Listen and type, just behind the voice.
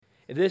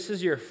If this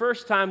is your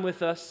first time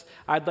with us,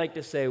 I'd like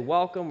to say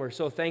welcome. We're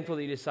so thankful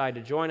that you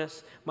decided to join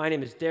us. My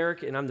name is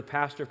Derek, and I'm the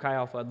pastor of Chi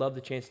Alpha. I'd love the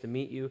chance to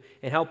meet you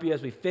and help you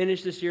as we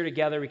finish this year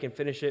together. We can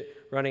finish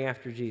it running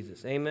after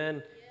Jesus.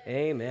 Amen? Yeah.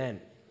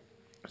 Amen.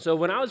 So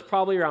when I was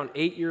probably around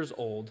 8 years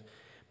old,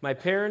 my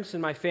parents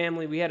and my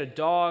family, we had a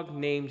dog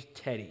named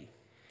Teddy.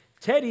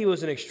 Teddy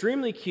was an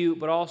extremely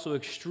cute but also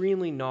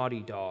extremely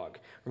naughty dog.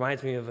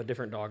 Reminds me of a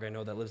different dog I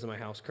know that lives in my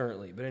house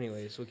currently. But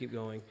anyways, we'll keep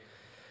going.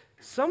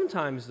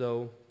 Sometimes,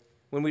 though,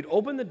 when we'd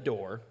open the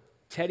door,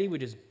 Teddy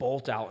would just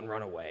bolt out and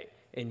run away.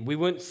 And we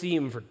wouldn't see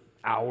him for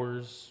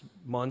hours,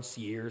 months,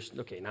 years.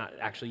 Okay, not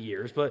actually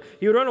years, but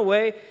he would run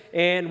away,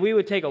 and we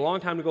would take a long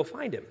time to go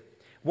find him.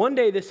 One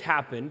day this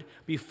happened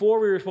before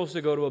we were supposed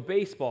to go to a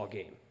baseball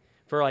game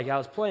for I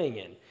was playing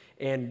in.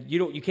 And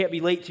you can't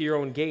be late to your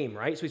own game,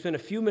 right? So we spent a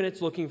few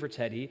minutes looking for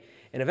Teddy,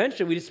 and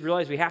eventually we just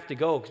realized we have to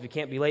go because we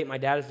can't be late. My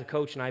dad is the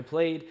coach, and I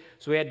played,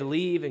 so we had to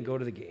leave and go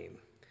to the game.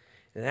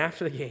 And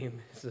after the game,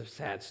 this is a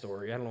sad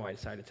story. I don't know why I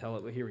decided to tell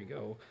it, but here we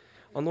go.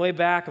 On the way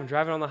back, I'm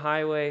driving on the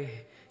highway,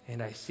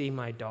 and I see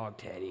my dog,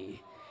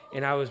 Teddy,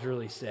 and I was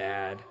really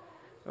sad.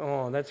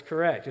 Oh, that's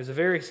correct. It was a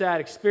very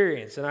sad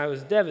experience, and I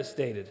was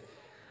devastated.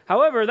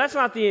 However, that's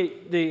not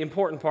the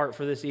important part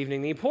for this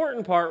evening. The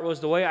important part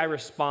was the way I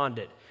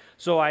responded.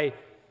 So I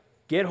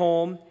get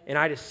home, and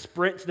I just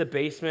sprint to the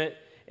basement,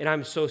 and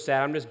I'm so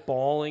sad. I'm just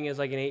bawling as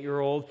like an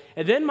 8-year-old.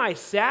 And then my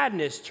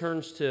sadness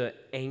turns to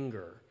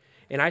anger.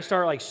 And I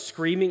start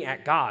screaming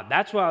at God.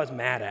 That's what I was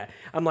mad at.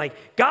 I'm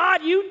like,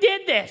 God, you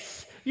did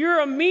this.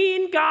 You're a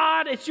mean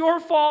God. It's your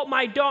fault.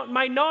 My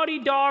naughty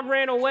dog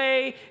ran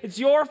away. It's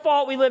your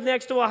fault we live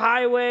next to a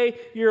highway.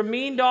 You're a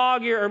mean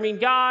dog. You're a mean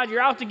God.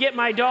 You're out to get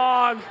my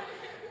dog.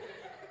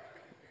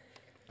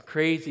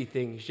 Crazy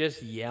things,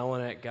 just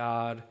yelling at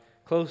God.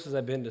 Close as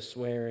I've been to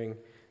swearing.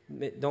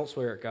 Don't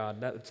swear at God.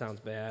 That sounds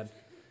bad.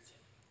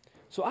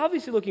 So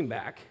obviously looking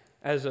back,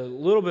 as a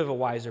little bit of a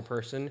wiser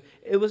person,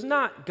 it was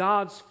not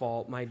God's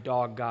fault my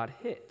dog got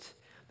hit.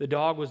 The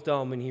dog was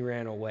dumb and he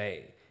ran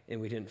away,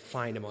 and we didn't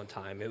find him on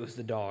time. It was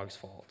the dog's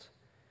fault.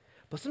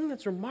 But something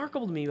that's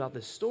remarkable to me about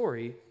this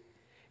story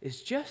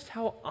is just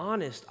how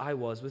honest I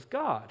was with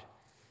God.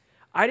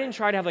 I didn't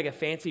try to have a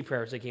fancy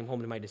prayer as I came home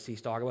to my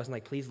deceased dog. I wasn't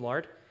like, please,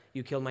 Lord,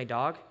 you killed my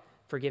dog.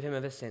 Forgive him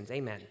of his sins.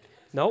 Amen.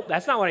 Nope,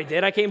 that's not what I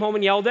did. I came home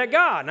and yelled at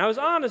God, and I was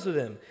honest with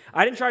him.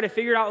 I didn't try to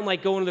figure it out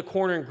and go into the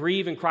corner and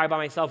grieve and cry by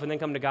myself and then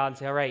come to God and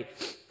say, all right,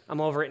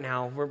 I'm over it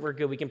now. We're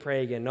good. We can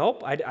pray again.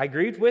 Nope, I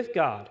grieved with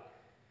God.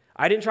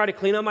 I didn't try to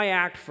clean up my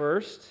act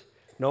first.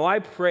 No, I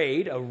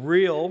prayed a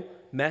real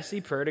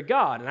messy prayer to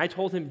God, and I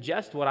told him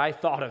just what I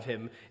thought of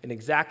him and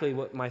exactly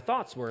what my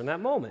thoughts were in that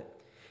moment.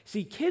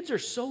 See, kids are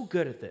so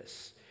good at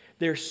this.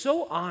 They're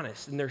so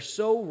honest, and they're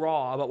so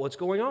raw about what's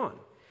going on.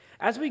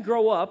 As we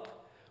grow up,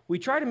 we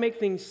try to make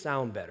things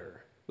sound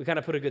better. We kind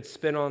of put a good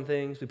spin on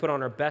things. We put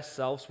on our best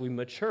selves. We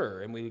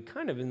mature. And we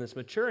kind of, in this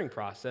maturing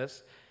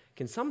process,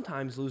 can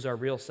sometimes lose our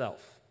real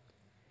self.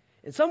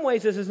 In some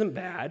ways, this isn't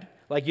bad.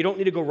 You don't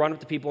need to go run up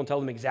to people and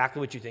tell them exactly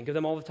what you think of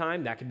them all the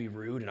time. That can be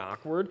rude and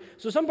awkward.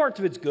 So some parts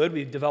of it's good.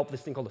 We've developed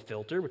this thing called a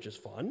filter, which is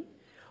fun.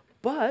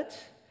 But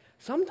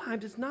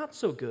sometimes it's not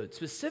so good.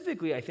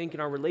 Specifically, I think,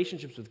 in our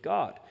relationships with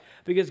God.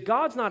 Because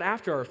God's not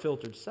after our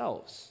filtered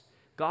selves.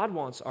 God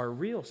wants our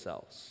real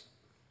selves.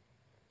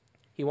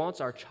 He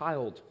wants our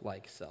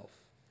childlike self.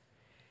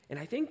 And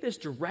I think this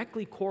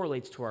directly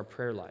correlates to our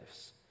prayer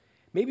lives.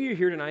 Maybe you're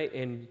here tonight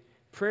and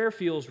prayer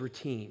feels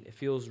routine. It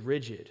feels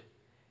rigid.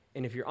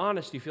 And if you're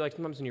honest, you feel like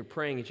sometimes when you're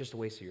praying, it's just a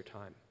waste of your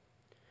time.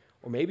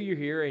 Or maybe you're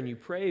here and you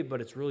pray, but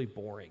it's really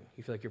boring.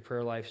 You feel like your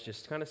prayer life's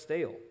just kind of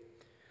stale.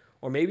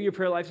 Or maybe your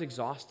prayer life's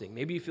exhausting.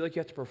 Maybe you feel like you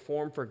have to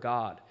perform for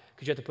God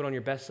because you have to put on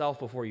your best self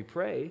before you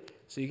pray.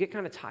 So you get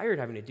kind of tired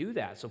having to do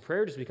that. So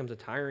prayer just becomes a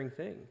tiring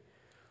thing.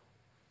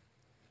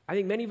 I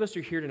think many of us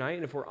are here tonight,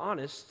 and if we're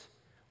honest,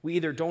 we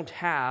either don't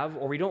have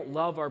or we don't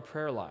love our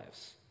prayer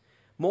lives.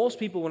 Most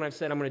people, when I've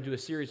said I'm going to do a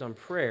series on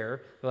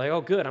prayer, they're like,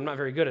 oh, good, I'm not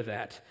very good at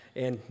that.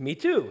 And me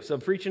too, so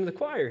I'm preaching to the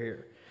choir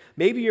here.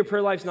 Maybe your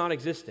prayer life's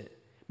non-existent.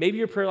 Maybe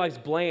your prayer life's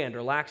bland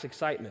or lacks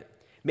excitement.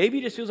 Maybe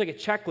it just feels like a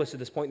checklist at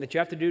this point that you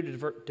have to do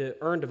to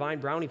earn divine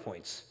brownie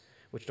points,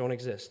 which don't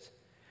exist.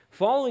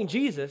 Following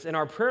Jesus in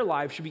our prayer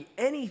life should be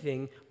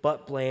anything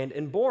but bland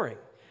and boring.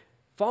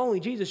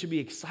 Following Jesus should be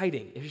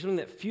exciting. It should be something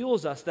that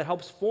fuels us, that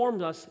helps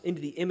form us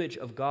into the image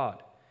of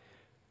God.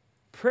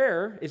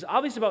 Prayer is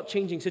obviously about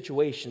changing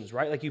situations,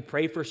 right? You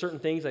pray for certain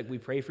things, like we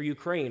pray for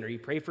Ukraine, or you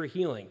pray for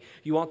healing.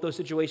 You want those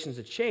situations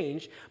to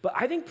change, but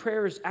I think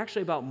prayer is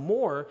actually about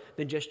more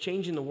than just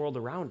changing the world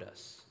around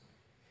us.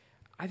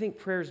 I think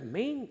prayer's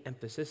main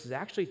emphasis is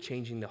actually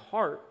changing the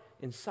heart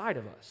inside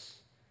of us.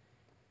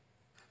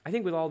 I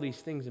think with all these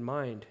things in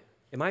mind,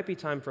 it might be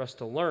time for us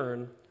to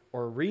learn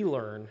or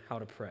relearn how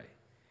to pray.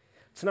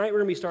 Tonight we're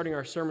going to be starting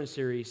our sermon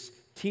series,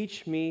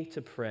 Teach Me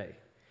to Pray.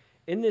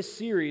 In this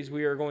series,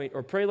 we are going,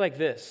 or pray like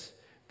this.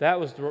 That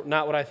was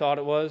not what I thought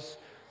it was.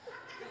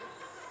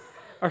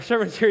 Our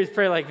sermon series,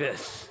 Pray Like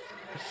This.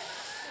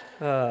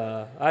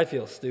 I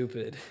feel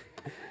stupid.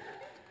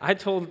 I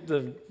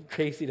told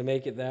Casey to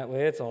make it that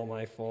way. It's all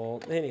my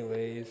fault.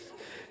 Anyways,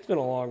 it's been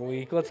a long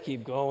week. Let's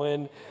keep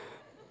going.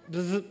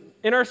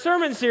 In our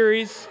sermon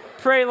series,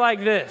 Pray Like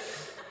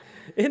This.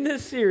 In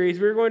this series,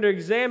 we're going to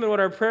examine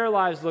what our prayer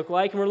lives look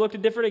like, and we're going to look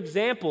at different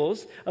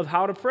examples of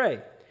how to pray.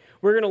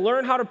 We're going to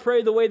learn how to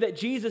pray the way that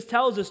Jesus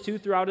tells us to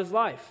throughout his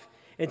life.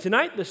 And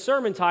tonight, the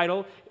sermon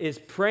title is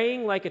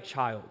Praying Like a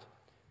Child.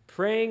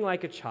 Praying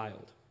like a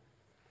child.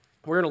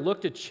 We're going to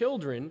look to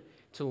children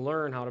to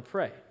learn how to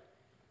pray.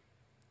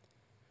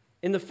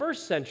 In the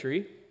first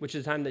century, which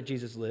is the time that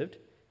Jesus lived,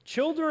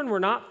 children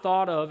were not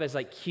thought of as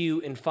like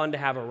cute and fun to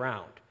have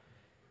around.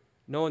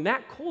 No, in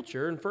that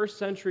culture, in first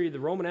century, the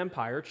Roman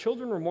Empire,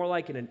 children were more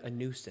like a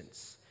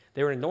nuisance.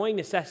 They were an annoying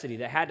necessity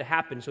that had to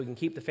happen so we can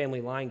keep the family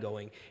line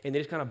going, and they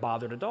just kind of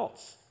bothered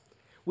adults.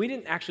 We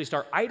didn't actually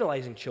start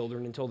idolizing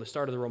children until the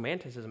start of the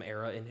Romanticism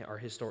era in our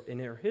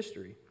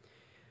history.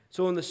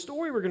 So in the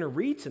story we're going to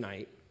read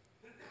tonight,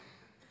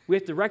 we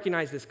have to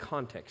recognize this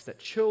context, that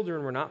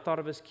children were not thought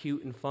of as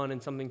cute and fun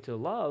and something to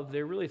love.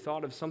 They're really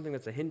thought of something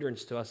that's a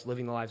hindrance to us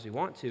living the lives we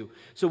want to.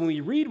 So when we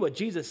read what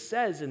Jesus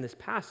says in this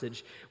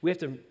passage, we have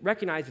to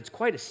recognize it's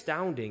quite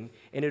astounding,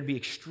 and it would be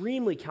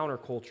extremely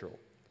countercultural.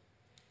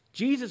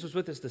 Jesus was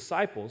with his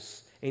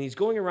disciples, and he's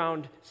going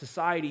around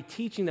society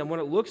teaching them what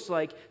it looks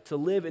like to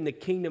live in the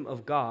kingdom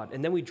of God.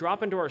 And then we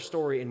drop into our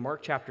story in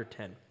Mark chapter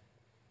 10.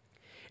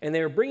 And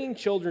they were bringing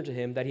children to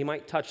him that he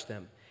might touch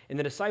them, and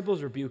the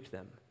disciples rebuked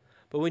them.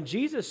 But when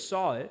Jesus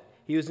saw it,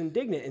 he was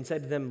indignant and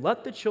said to them,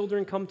 "Let the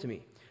children come to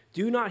me.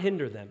 Do not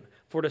hinder them,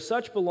 for to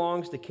such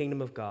belongs the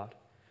kingdom of God.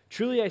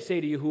 Truly I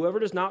say to you, whoever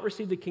does not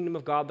receive the kingdom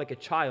of God like a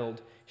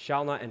child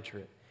shall not enter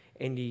it."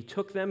 And he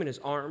took them in his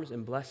arms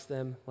and blessed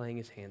them, laying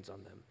his hands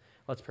on them.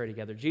 Let's pray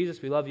together.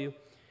 Jesus, we love you.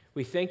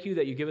 We thank you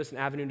that you give us an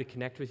avenue to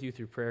connect with you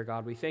through prayer,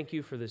 God. We thank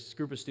you for this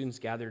group of students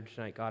gathered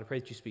tonight, God. I pray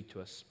that you speak to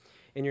us.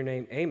 In your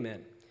name,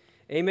 amen.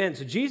 Amen.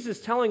 So Jesus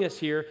is telling us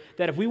here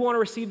that if we want to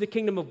receive the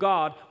kingdom of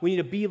God, we need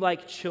to be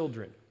like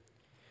children.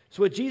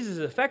 So what Jesus is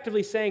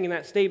effectively saying in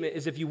that statement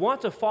is if you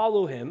want to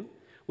follow him,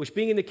 which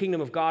being in the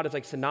kingdom of God is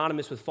like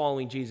synonymous with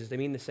following Jesus. They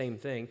mean the same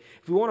thing.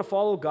 If we want to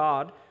follow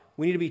God,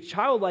 we need to be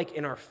childlike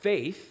in our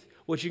faith,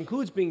 which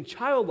includes being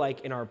childlike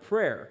in our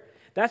prayer.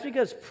 That's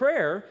because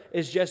prayer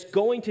is just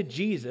going to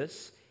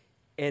Jesus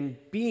and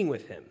being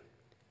with him.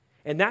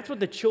 And that's what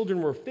the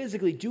children were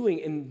physically doing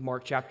in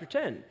Mark chapter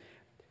 10.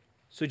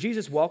 So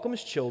Jesus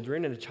welcomes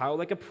children in a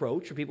childlike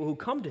approach for people who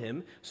come to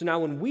him. So now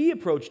when we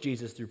approach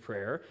Jesus through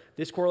prayer,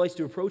 this correlates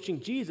to approaching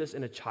Jesus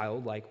in a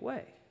childlike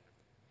way.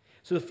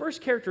 So the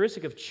first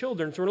characteristic of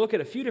children, so we're going to look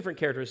at a few different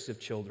characteristics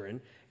of children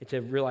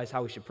to realize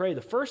how we should pray.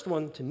 The first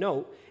one to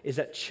note is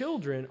that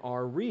children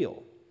are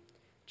real.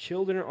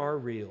 Children are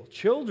real.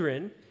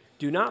 Children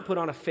do not put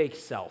on a fake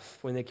self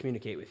when they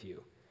communicate with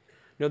you.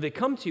 No, they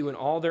come to you in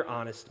all their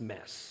honest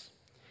mess.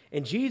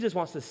 And Jesus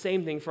wants the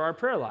same thing for our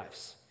prayer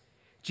lives.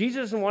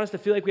 Jesus doesn't want us to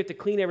feel like we have to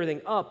clean everything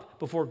up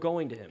before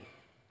going to him.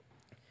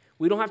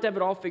 We don't have to have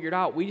it all figured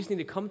out. We just need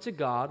to come to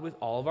God with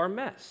all of our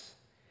mess.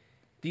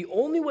 The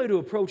only way to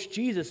approach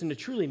Jesus and to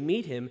truly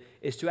meet him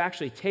is to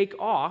actually take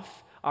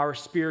off our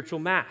spiritual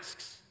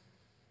masks.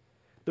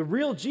 The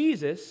real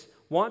Jesus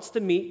wants to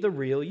meet the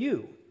real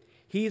you.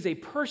 He is a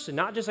person,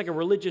 not just like a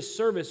religious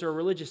service or a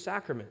religious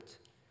sacrament.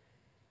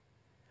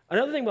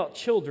 Another thing about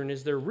children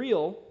is they're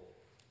real.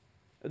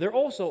 They're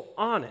also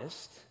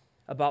honest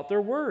about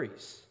their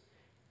worries.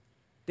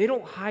 They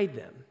don't hide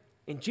them.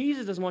 And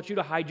Jesus doesn't want you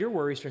to hide your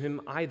worries from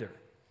him either.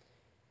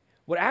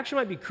 What actually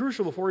might be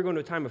crucial before we go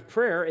into a time of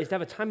prayer is to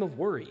have a time of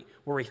worry,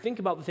 where we think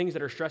about the things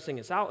that are stressing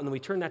us out, and then we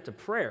turn that to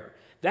prayer.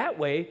 That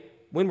way,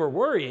 when we're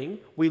worrying,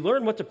 we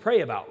learn what to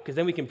pray about, because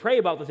then we can pray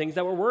about the things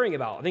that we're worrying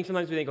about. I think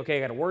sometimes we think, okay, I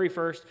got to worry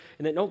first,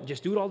 and then, no,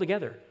 just do it all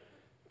together.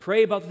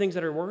 Pray about the things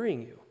that are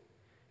worrying you,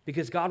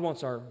 because God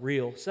wants our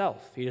real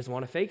self. He doesn't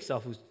want a fake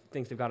self who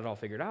thinks they've got it all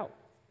figured out.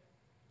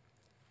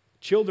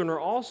 Children are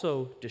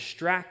also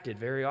distracted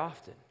very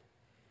often.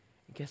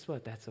 And guess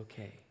what? That's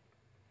okay.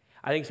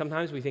 I think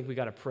sometimes we think we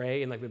got to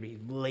pray and like we'd be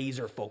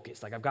laser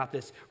focused. Like I've got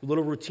this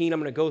little routine I'm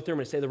going to go through. I'm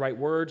going to say the right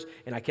words,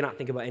 and I cannot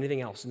think about anything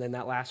else. And then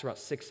that lasts for about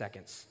 6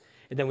 seconds.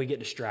 And then we get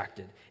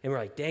distracted. And we're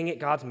like, dang it,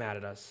 God's mad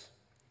at us.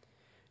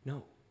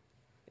 No.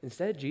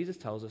 Instead, Jesus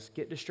tells us,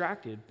 get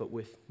distracted, but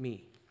with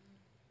me.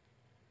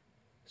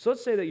 So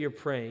let's say that you're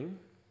praying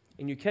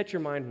and you catch your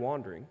mind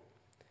wandering.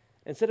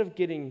 Instead of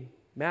getting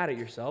mad at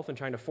yourself and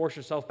trying to force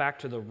yourself back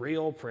to the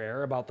real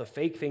prayer about the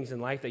fake things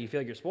in life that you feel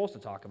like you're supposed to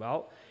talk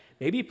about,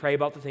 maybe pray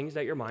about the things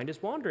that your mind is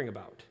wandering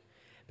about,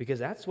 because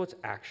that's what's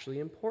actually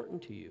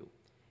important to you.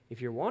 If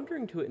you're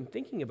wandering to it and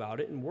thinking about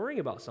it and worrying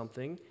about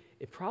something,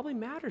 it probably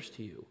matters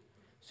to you.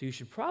 So you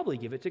should probably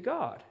give it to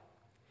God.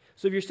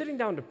 So if you're sitting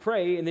down to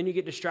pray and then you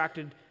get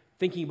distracted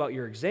thinking about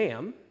your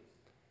exam,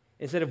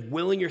 instead of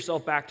willing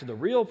yourself back to the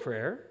real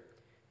prayer,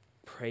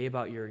 pray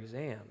about your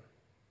exam.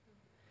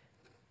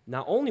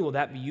 Not only will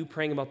that be you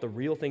praying about the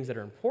real things that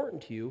are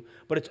important to you,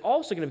 but it's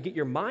also going to get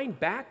your mind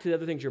back to the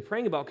other things you're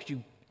praying about, because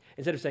you,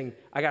 instead of saying,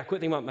 I got to quit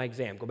thinking about my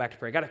exam, go back to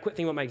prayer. I got to quit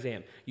thinking about my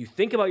exam. You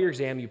think about your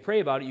exam, you pray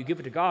about it, you give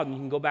it to God, and you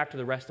can go back to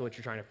the rest of what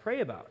you're trying to pray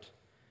about.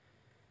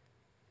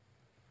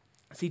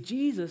 See,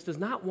 Jesus does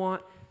not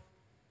want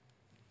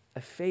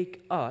a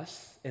fake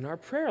us in our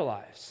prayer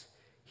lives.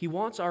 He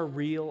wants our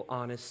real,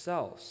 honest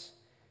selves.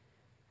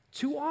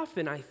 Too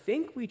often, I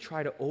think we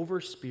try to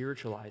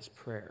over-spiritualize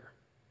prayer.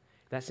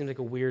 That seems like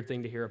a weird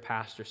thing to hear a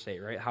pastor say,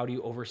 right? How do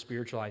you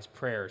over-spiritualize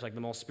prayer? It's like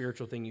the most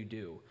spiritual thing you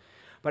do.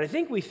 But I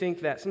think we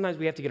think that sometimes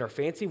we have to get our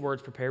fancy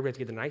words prepared. We have to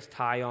get the nice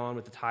tie on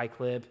with the tie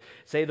clip,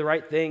 say the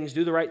right things,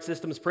 do the right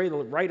systems, pray the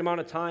right amount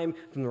of time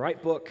from the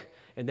right book,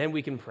 and then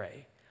we can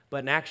pray.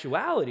 But in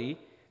actuality,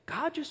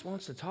 God just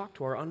wants to talk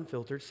to our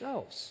unfiltered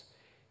selves.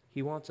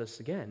 He wants us,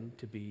 again,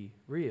 to be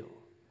real.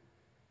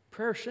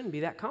 Prayer shouldn't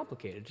be that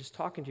complicated, just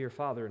talking to your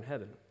Father in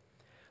heaven.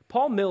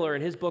 Paul Miller,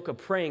 in his book, A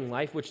Praying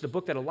Life, which is the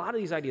book that a lot of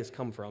these ideas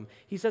come from,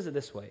 he says it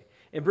this way: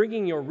 in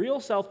bringing your real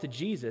self to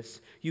Jesus,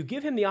 you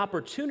give him the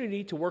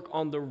opportunity to work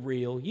on the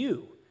real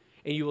you,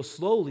 and you will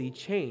slowly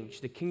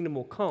change. The kingdom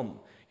will come.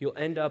 You'll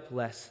end up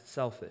less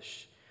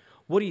selfish.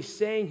 What he's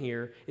saying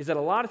here is that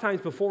a lot of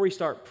times before we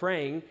start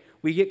praying,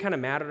 we get kind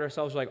of mad at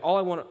ourselves, like,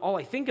 all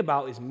I think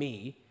about is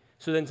me.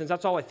 So then since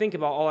that's all I think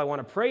about, all I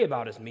want to pray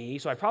about is me,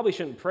 so I probably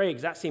shouldn't pray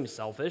because that seems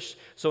selfish.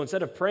 So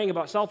instead of praying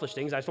about selfish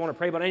things, I just want to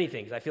pray about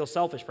anything because I feel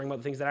selfish praying about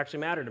the things that actually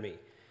matter to me.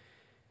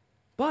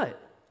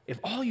 But if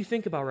all you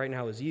think about right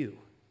now is you,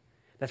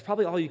 that's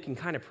probably all you can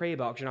kind of pray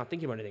about because you're not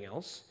thinking about anything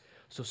else.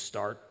 So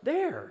start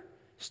there.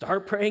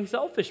 Start praying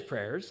selfish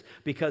prayers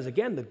because,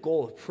 again, the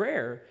goal of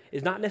prayer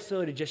is not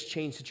necessarily to just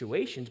change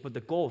situations, but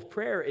the goal of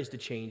prayer is to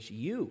change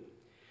you.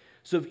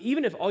 So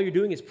even if all you're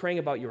doing is praying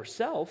about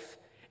yourself,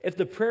 if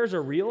the prayers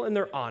are real and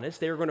they're honest,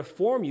 they are going to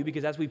form you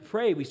because as we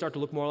pray, we start to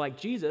look more like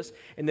Jesus,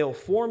 and they'll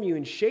form you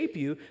and shape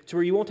you to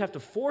where you won't have to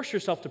force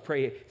yourself to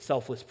pray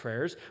selfless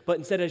prayers, but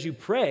instead as you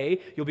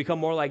pray, you'll become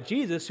more like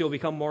Jesus, so you'll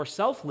become more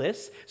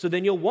selfless, so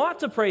then you'll want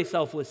to pray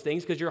selfless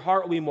things because your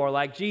heart will be more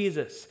like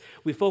Jesus.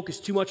 We focus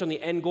too much on the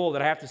end goal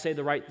that I have to say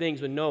the right things,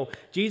 but no,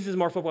 Jesus is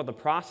more focused on the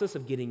process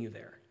of getting you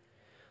there.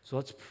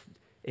 So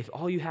if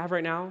all you have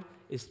right now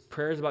is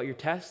prayers about your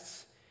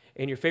tests,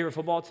 and your favorite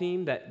football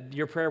team, that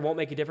your prayer won't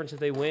make a difference if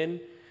they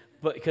win,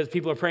 but because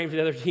people are praying for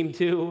the other team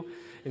too,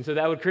 and so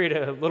that would create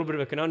a little bit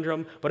of a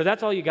conundrum. But if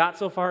that's all you got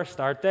so far,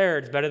 start there.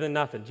 It's better than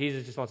nothing.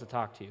 Jesus just wants to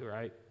talk to you,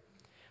 right?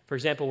 For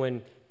example,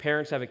 when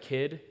parents have a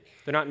kid,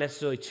 they're not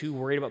necessarily too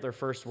worried about their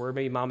first word.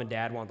 Maybe mom and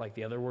dad want like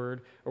the other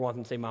word, or want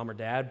them to say mom or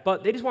dad,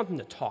 but they just want them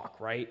to talk,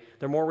 right?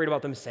 They're more worried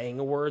about them saying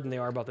a word than they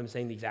are about them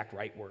saying the exact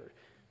right word.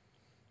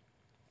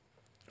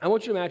 I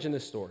want you to imagine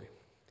this story.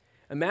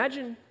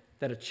 Imagine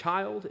that a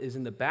child is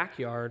in the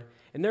backyard,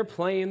 and they're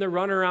playing, they're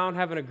running around,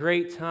 having a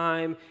great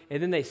time, and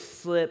then they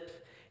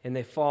slip, and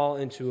they fall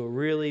into a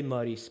really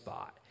muddy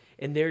spot.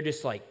 And they're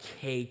just like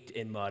caked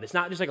in mud. It's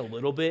not just like a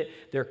little bit,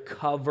 they're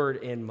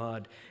covered in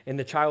mud. And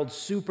the child's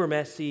super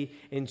messy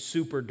and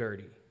super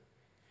dirty.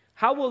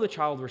 How will the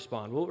child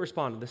respond? Will it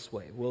respond this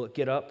way? Will it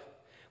get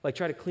up, like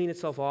try to clean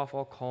itself off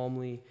all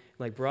calmly,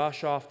 like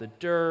brush off the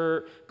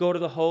dirt, go to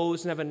the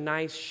hose and have a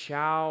nice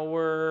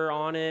shower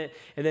on it,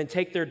 and then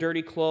take their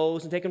dirty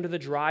clothes and take them to the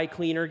dry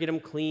cleaner, get them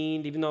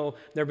cleaned, even though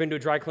I've never been to a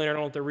dry cleaner, I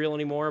don't know if they're real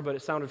anymore, but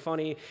it sounded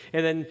funny,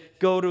 and then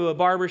go to a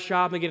barber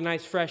shop and get a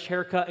nice fresh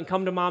haircut and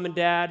come to mom and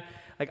dad,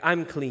 like,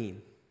 I'm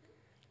clean.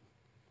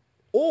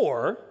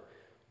 Or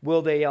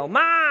will they yell,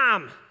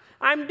 Mom,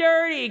 I'm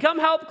dirty, come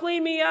help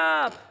clean me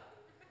up?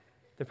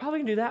 They're probably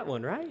going to do that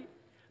one, right?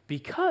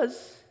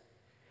 Because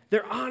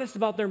they're honest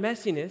about their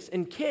messiness,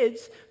 and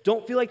kids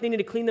don't feel like they need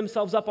to clean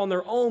themselves up on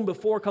their own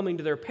before coming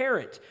to their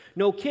parent.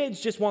 No, kids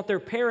just want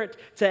their parent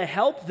to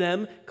help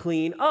them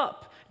clean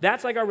up.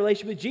 That's like our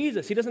relationship with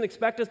Jesus. He doesn't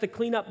expect us to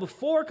clean up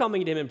before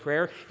coming to him in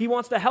prayer. He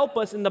wants to help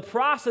us in the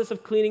process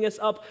of cleaning us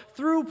up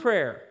through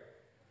prayer.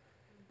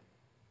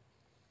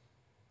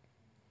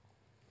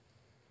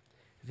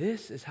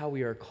 This is how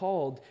we are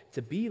called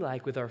to be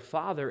like with our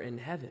Father in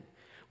heaven.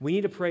 We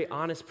need to pray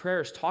honest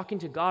prayers, talking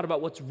to God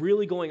about what's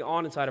really going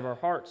on inside of our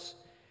hearts.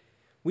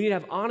 We need to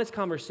have honest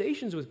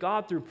conversations with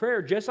God through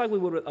prayer, just like we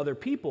would with other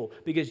people,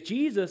 because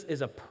Jesus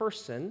is a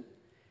person.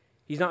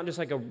 He's not just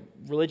like a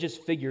religious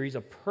figure. He's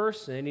a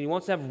person, and he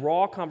wants to have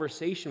raw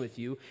conversation with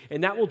you,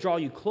 and that will draw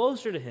you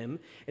closer to him.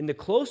 And the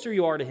closer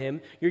you are to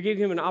him, you're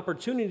giving him an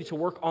opportunity to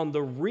work on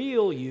the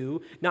real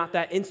you, not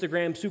that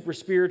Instagram super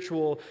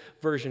spiritual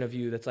version of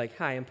you that's like,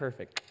 hi, I'm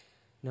perfect.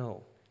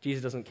 No.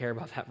 Jesus doesn't care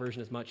about that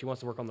version as much. He wants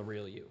to work on the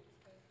real you.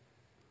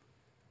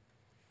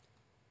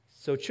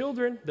 So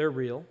children, they're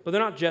real, but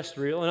they're not just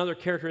real. Another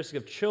characteristic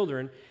of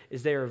children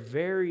is they are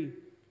very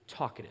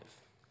talkative.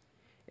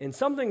 And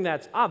something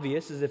that's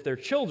obvious is if they're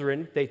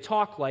children, they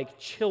talk like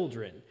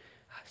children.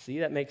 See,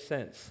 that makes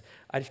sense.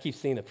 I just keep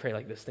seeing the pray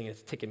like this thing.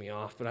 It's ticking me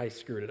off, but I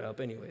screwed it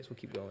up. Anyways, we'll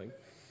keep going.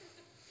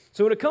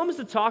 So when it comes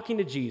to talking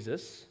to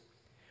Jesus,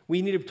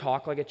 we need to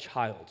talk like a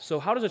child.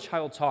 So how does a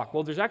child talk?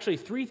 Well, there's actually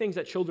 3 things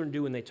that children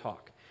do when they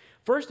talk.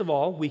 First of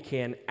all, we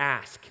can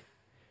ask.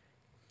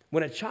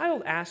 When a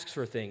child asks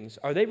for things,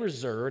 are they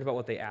reserved about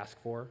what they ask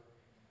for?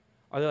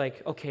 Are they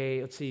like,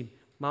 okay, let's see,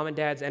 mom and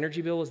dad's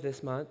energy bill is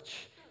this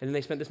much, and then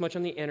they spent this much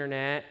on the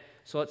internet.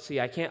 So let's see,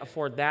 I can't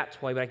afford that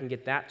toy, but I can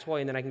get that toy,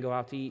 and then I can go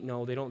out to eat.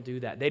 No, they don't do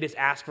that. They just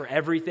ask for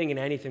everything and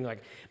anything.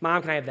 Like,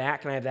 Mom, can I have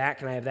that? Can I have that?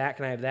 Can I have that?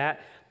 Can I have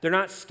that? They're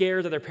not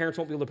scared that their parents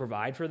won't be able to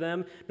provide for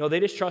them. No,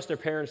 they just trust their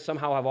parents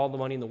somehow have all the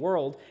money in the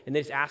world, and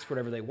they just ask for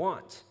whatever they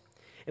want.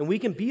 And we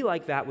can be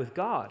like that with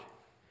God.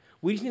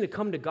 We just need to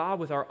come to God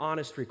with our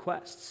honest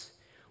requests.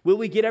 Will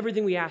we get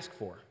everything we ask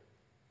for?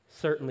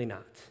 Certainly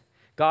not.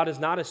 God is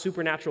not a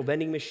supernatural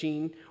vending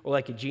machine or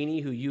like a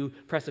genie who you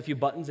press a few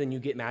buttons and you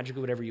get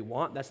magically whatever you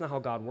want. That's not how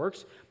God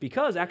works,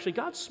 because actually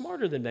God's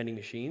smarter than vending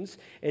machines,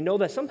 and know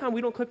that sometimes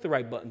we don't click the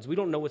right buttons. We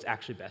don't know what's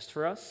actually best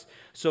for us.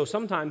 So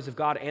sometimes if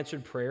God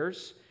answered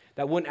prayers,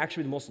 that wouldn't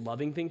actually be the most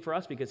loving thing for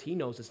us, because he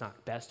knows it's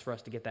not best for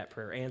us to get that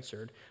prayer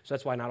answered. So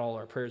that's why not all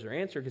our prayers are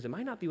answered, because it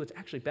might not be what's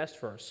actually best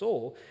for our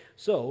soul.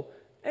 So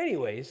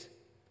anyways,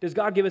 does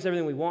God give us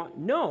everything we want?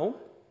 No,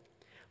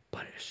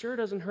 but it sure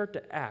doesn't hurt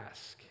to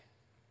ask.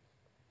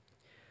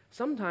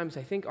 Sometimes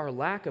I think our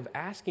lack of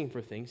asking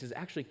for things is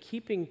actually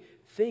keeping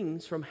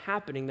things from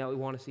happening that we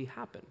want to see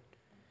happen.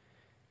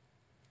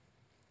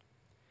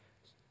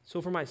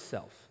 So for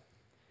myself,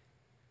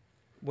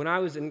 when I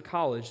was in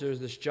college, there was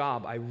this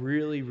job I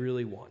really,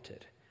 really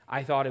wanted.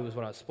 I thought it was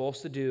what I was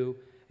supposed to do.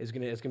 It's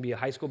going to be a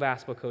high school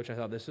basketball coach. I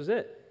thought this was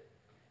it.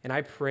 And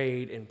I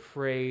prayed and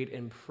prayed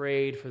and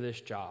prayed for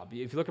this job.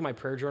 If you look at my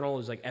prayer journal, it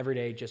was like every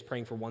day just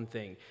praying for one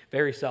thing.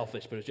 Very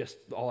selfish, but it's just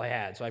all I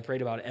had. So I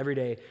prayed about it every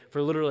day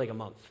for literally like a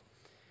month.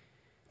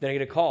 Then I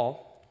get a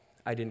call.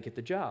 I didn't get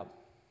the job.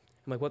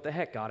 I'm like, what the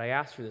heck, God? I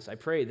asked for this. I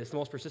prayed. This is the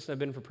most persistent I've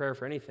been for prayer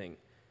for anything.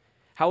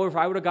 However, if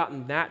I would have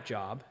gotten that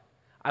job,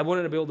 I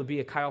wouldn't have been able to be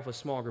a Chi Alpha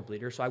small group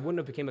leader, so I wouldn't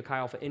have become a Chi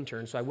Alpha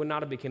intern, so I would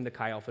not have become the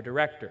Chi Alpha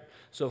director.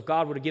 So if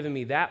God would have given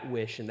me that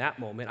wish in that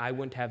moment, I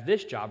wouldn't have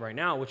this job right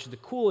now, which is the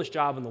coolest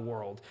job in the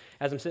world.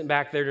 As I'm sitting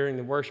back there during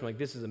the worship, I'm like,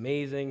 this is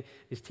amazing.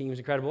 This team's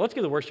incredible. Let's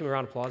give the worship team a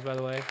round of applause, by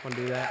the way. Want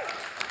to do that?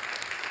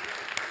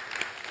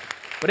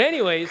 But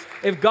anyways,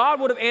 if God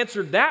would have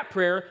answered that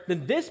prayer,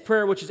 then this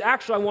prayer, which is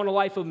actually I want a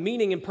life of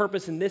meaning and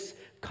purpose in this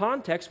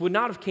context, would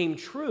not have came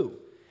true,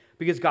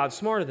 because God's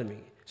smarter than me.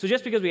 So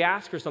just because we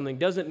ask for something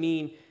doesn't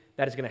mean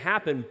that it's going to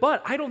happen,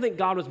 but I don't think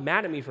God was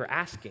mad at me for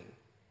asking.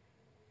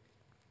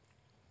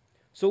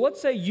 So let's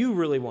say you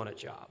really want a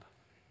job.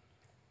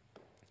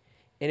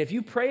 And if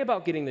you pray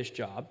about getting this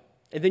job,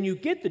 and then you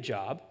get the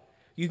job,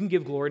 you can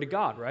give glory to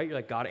God, right? You're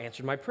like, God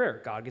answered my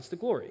prayer. God gets the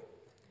glory.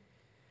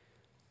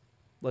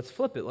 Let's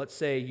flip it. Let's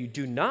say you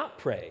do not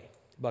pray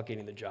about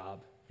getting the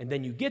job, and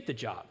then you get the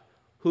job.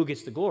 Who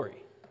gets the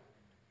glory?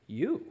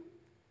 You.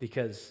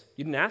 Because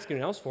you didn't ask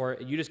anyone else for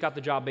it. You just got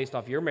the job based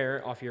off your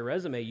merit, off your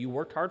resume. You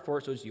worked hard for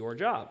it, so it's your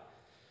job.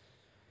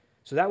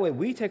 So that way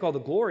we take all the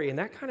glory, and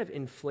that kind of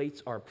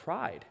inflates our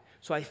pride.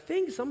 So I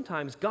think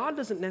sometimes God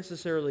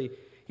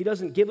he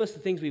doesn't give us the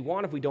things we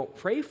want if we don't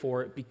pray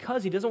for it,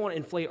 because he doesn't want to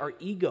inflate our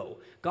ego.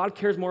 God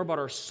cares more about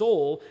our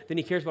soul than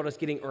he cares about us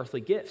getting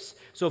earthly gifts.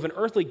 So if an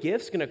earthly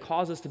gift's going to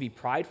cause us to be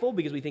prideful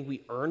because we think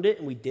we earned it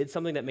and we did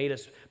something that made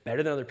us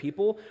better than other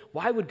people,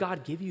 why would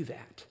God give you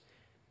that?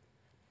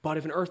 But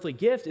if an earthly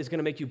gift is going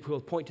to make you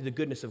point to the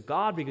goodness of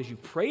God because you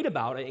prayed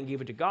about it and gave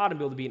it to God and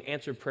be able to be an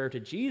answered prayer to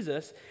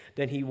Jesus,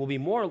 then he will be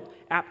more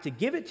apt to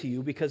give it to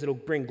you because it'll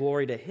bring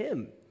glory to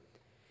him.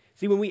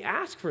 See, when we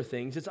ask for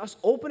things, it's us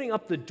opening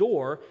up the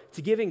door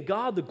to giving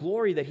God the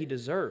glory that he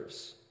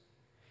deserves.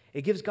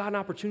 It gives God an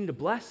opportunity to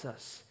bless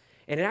us,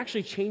 and it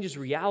actually changes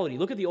reality.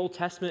 Look at the Old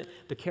Testament,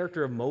 the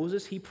character of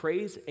Moses. He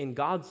prays, and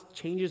God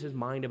changes his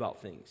mind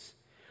about things.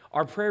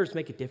 Our prayers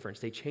make a difference.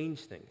 They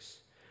change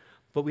things.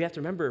 But we have to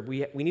remember,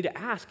 we need to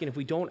ask, and if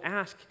we don't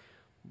ask,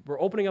 we're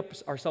opening up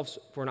ourselves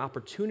for an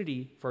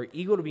opportunity for our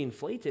ego to be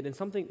inflated, and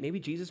something, maybe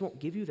Jesus won't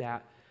give you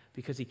that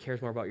because he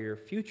cares more about your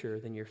future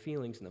than your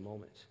feelings in the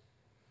moment.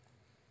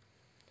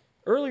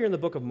 Earlier in the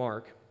book of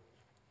Mark,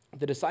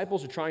 the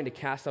disciples are trying to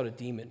cast out a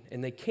demon,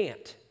 and they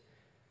can't.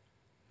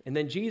 And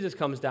then Jesus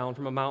comes down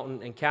from a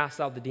mountain and casts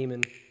out the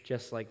demon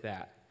just like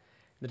that.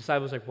 The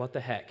disciples are like, what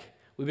the heck?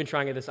 We've been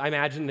trying at this. I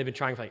imagine they've been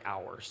trying for like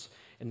hours.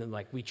 And then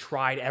we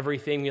tried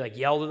everything. We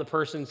yelled at the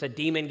person, said,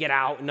 demon, get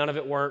out. And none of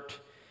it worked.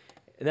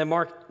 And then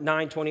Mark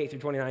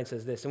 9:28-29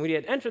 says this. And when he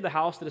had entered the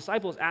house, the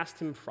disciples asked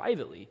him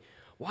privately,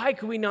 why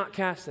could we not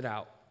cast it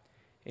out?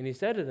 And he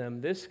said to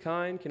them, this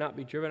kind cannot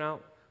be driven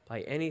out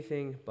by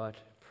anything but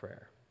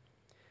prayer.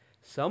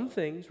 Some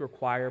things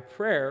require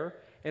prayer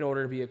in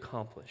order to be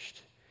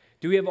accomplished.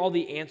 Do we have all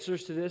the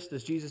answers to this?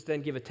 Does Jesus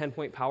then give a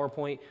 10-point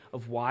PowerPoint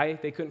of why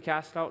they couldn't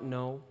cast it out?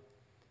 No.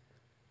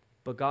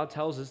 But God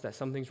tells us that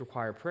some things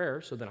require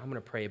prayer, so then I'm going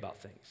to pray about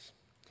things.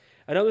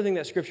 Another thing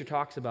that Scripture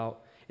talks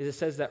about is it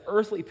says that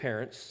earthly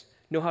parents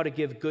know how to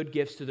give good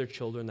gifts to their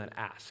children that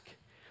ask.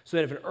 So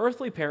that if an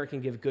earthly parent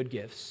can give good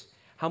gifts,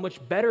 how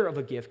much better of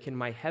a gift can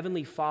my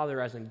heavenly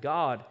Father, as in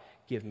God,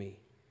 give me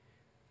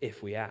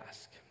if we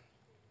ask?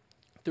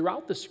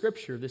 Throughout the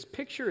Scripture, this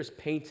picture is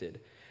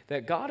painted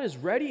that God is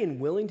ready and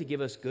willing to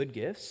give us good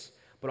gifts,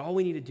 but all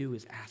we need to do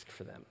is ask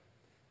for them.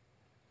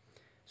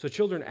 So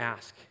children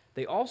ask.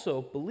 They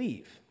also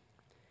believe.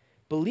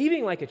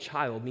 Believing like a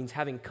child means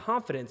having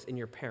confidence in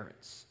your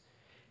parents.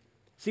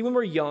 See, when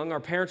we're young, our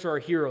parents are our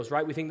heroes,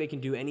 right? We think they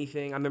can do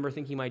anything. I remember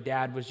thinking my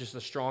dad was just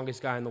the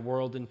strongest guy in the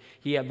world, and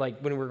he had,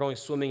 like, when we were going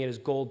swimming, he had his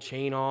gold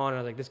chain on, and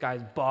I was like, this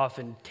guy's buff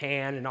and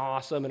tan and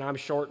awesome, and I'm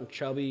short and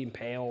chubby and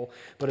pale,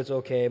 but it's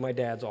okay. My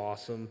dad's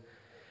awesome.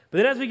 But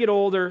then as we get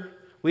older,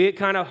 we get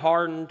kind of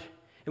hardened,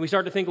 and we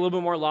start to think a little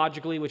bit more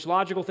logically, which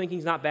logical thinking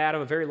is not bad.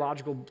 I'm a very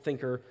logical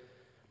thinker.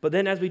 But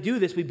then as we do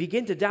this, we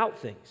begin to doubt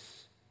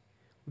things.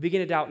 We begin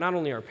to doubt not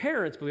only our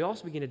parents, but we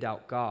also begin to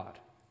doubt God.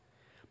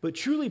 But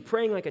truly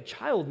praying like a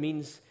child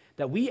means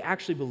that we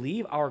actually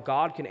believe our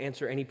God can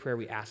answer any prayer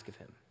we ask of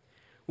him.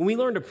 When we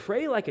learn to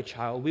pray like a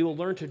child, we will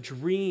learn to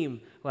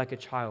dream like a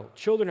child.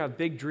 Children have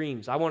big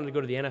dreams. I wanted to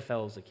go to the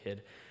NFL as a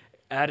kid.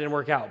 That didn't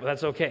work out, but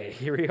that's okay.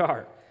 Here we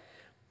are.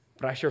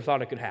 But I sure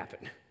thought it could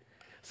happen.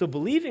 So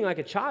believing like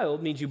a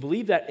child means you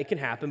believe that it can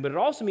happen, but it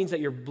also means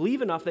that you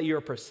believe enough that you're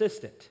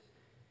persistent.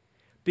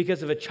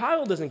 Because if a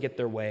child doesn't get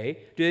their way,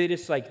 do they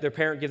just, like, their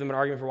parent gives them an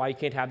argument for why you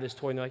can't have this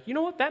toy, and they're like, you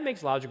know what, that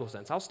makes logical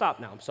sense. I'll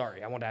stop now. I'm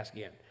sorry. I won't ask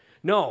again.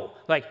 No.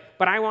 Like,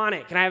 but I want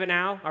it. Can I have it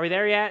now? Are we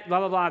there yet? Blah,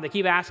 blah, blah. They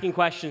keep asking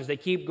questions. They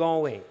keep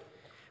going.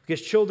 Because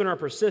children are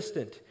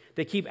persistent.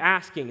 They keep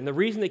asking. And the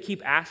reason they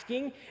keep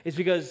asking is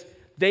because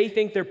they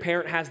think their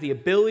parent has the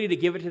ability to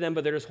give it to them,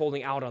 but they're just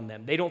holding out on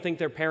them. They don't think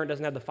their parent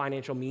doesn't have the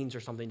financial means or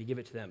something to give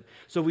it to them.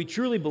 So if we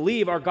truly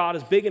believe our God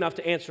is big enough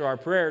to answer our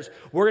prayers,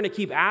 we're going to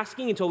keep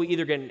asking until we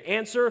either get an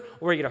answer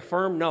or we get a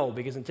firm no.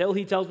 Because until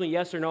he tells me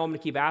yes or no, I'm going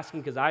to keep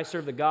asking because I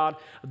serve the God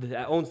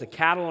that owns the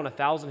cattle on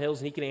 1,000 hills,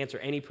 and he can answer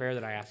any prayer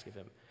that I ask of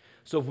him.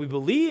 So if we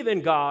believe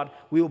in God,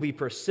 we will be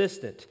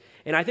persistent.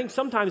 And I think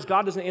sometimes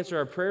God doesn't answer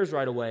our prayers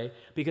right away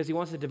because he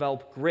wants to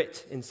develop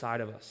grit inside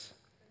of us.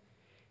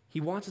 He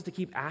wants us to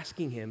keep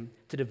asking him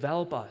to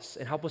develop us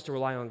and help us to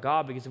rely on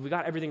God, because if we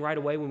got everything right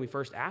away when we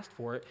first asked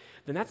for it,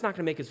 then that's not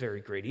going to make us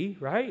very gritty,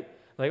 right?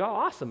 Like, oh,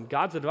 awesome,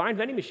 God's a divine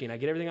vending machine. I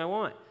get everything I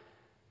want.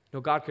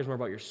 No, God cares more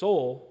about your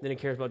soul than he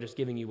cares about just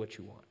giving you what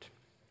you want.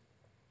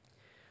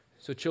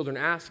 So children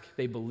ask,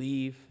 they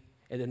believe,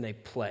 and then they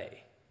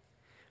play.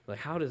 Like,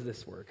 how does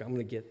this work? I'm going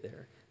to get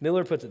there.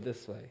 Miller puts it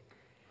this way.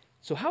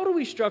 So how do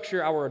we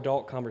structure our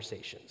adult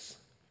conversations?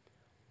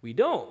 We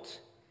don't.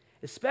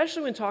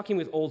 Especially when talking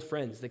with old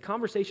friends, the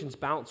conversations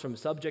bounce from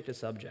subject to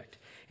subject.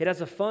 It has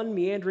a fun,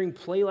 meandering,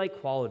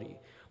 play-like quality.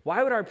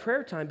 Why would our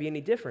prayer time be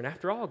any different?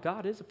 After all,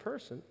 God is a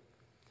person.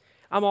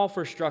 I'm all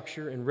for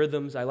structure and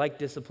rhythms. I like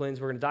disciplines.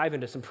 We're going to dive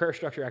into some prayer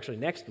structure actually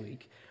next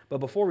week. But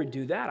before we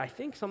do that, I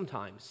think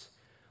sometimes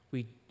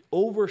we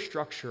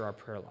over-structure our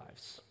prayer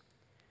lives.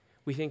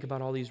 We think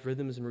about all these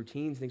rhythms and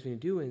routines, things we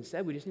need to do, and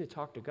instead we just need to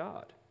talk to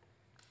God.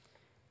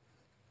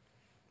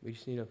 We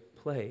just need to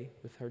play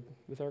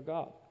with our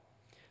God.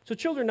 So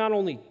children not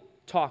only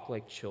talk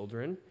like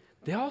children,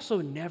 they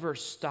also never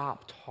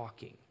stop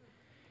talking.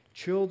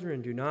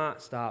 Children do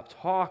not stop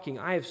talking.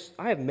 I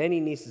have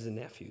many nieces and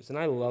nephews, and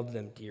I love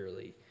them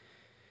dearly.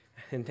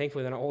 And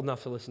thankfully, they're not old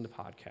enough to listen to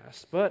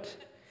podcasts, but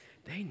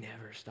they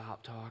never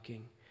stop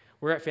talking.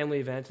 We're at family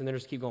events, and they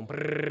just keep going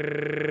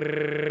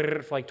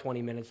for like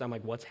 20 minutes. I'm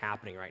like, what's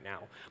happening right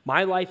now?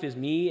 My life is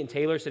me and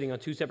Taylor sitting on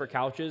two separate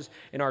couches,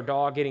 and our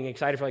dog getting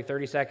excited for like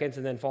 30 seconds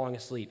and then falling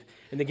asleep,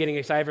 and then getting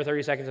excited for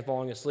 30 seconds and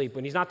falling asleep.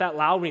 When he's not that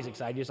loud when he's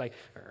excited, he's like,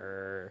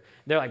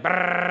 they're like,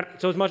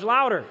 so it's much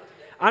louder.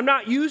 I'm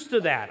not used to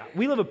that.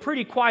 We live a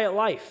pretty quiet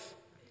life.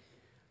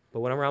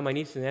 But when I'm around my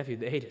niece and nephew,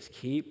 they just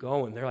keep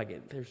going. They're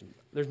like,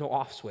 there's no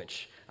off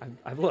switch.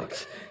 I've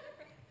looked.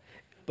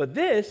 But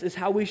this is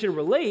how we should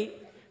relate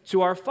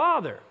to our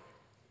Father.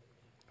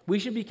 We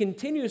should be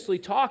continuously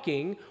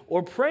talking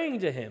or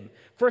praying to him.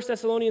 1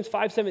 Thessalonians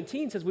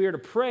 5:17 says we are to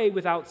pray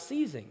without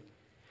ceasing.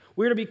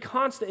 We are to be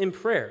constant in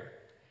prayer.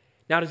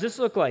 Now, does this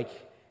look like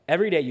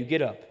every day you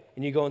get up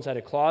and you go inside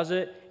a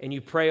closet and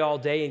you pray all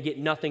day and get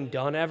nothing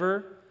done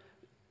ever?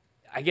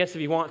 I guess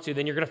if you want to,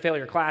 then you're going to fail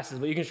your classes,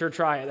 but you can sure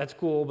try it. That's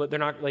cool, but they're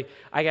not like,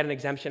 I got an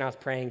exemption. I was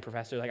praying,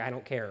 professor. Like, I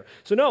don't care.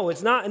 So no,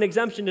 it's not an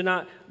exemption to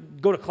not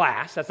go to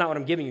class. That's not what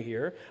I'm giving you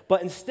here.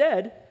 But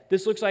instead,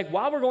 this looks like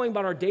while we're going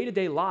about our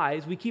day-to-day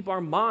lives, we keep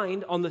our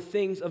mind on the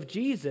things of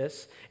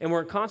Jesus, and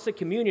we're in constant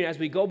communion as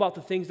we go about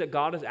the things that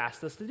God has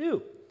asked us to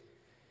do.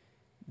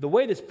 The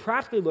way this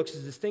practically looks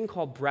is this thing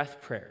called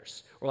breath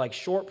prayers, or like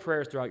short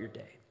prayers throughout your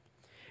day.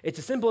 It's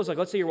as simple as, like,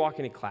 let's say you're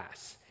walking in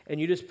class, and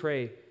you just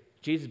pray,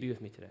 Jesus, be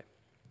with me today.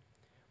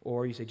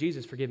 Or you say,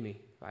 Jesus, forgive me.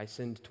 I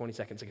sinned 20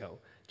 seconds ago.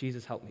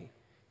 Jesus, help me.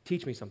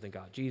 Teach me something,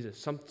 God.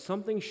 Jesus,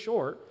 something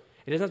short.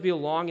 It doesn't have to be a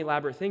long,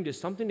 elaborate thing, just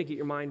something to get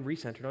your mind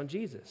recentered on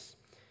Jesus.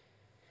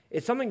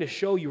 It's something to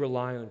show you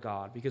rely on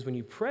God, because when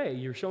you pray,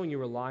 you're showing you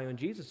rely on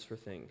Jesus for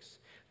things.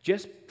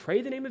 Just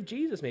pray the name of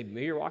Jesus. Maybe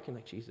you're walking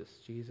like Jesus,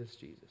 Jesus,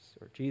 Jesus,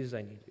 or Jesus,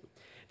 I need you.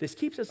 This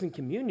keeps us in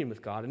communion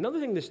with God.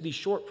 Another thing these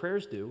short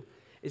prayers do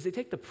is they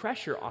take the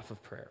pressure off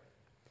of prayer.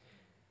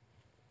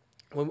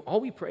 When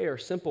all we pray are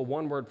simple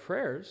one-word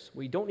prayers,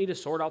 we don't need to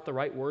sort out the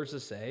right words to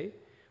say.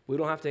 We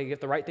don't have to get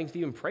the right things to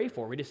even pray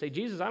for. We just say,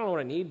 Jesus, I don't know what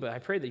I need, but I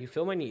pray that you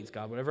fill my needs,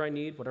 God. Whatever I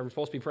need, whatever I'm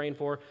supposed to be praying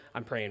for,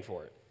 I'm praying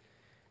for it.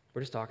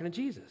 We're just talking to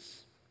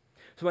Jesus.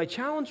 So my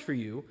challenge for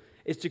you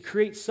is to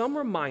create some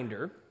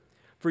reminder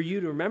for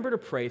you to remember to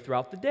pray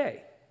throughout the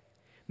day.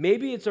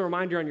 Maybe it's a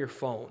reminder on your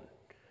phone.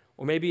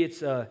 Or maybe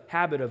it's a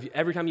habit of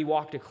every time you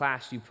walk to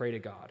class, you pray to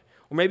God.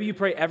 Or maybe you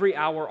pray every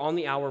hour on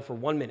the hour for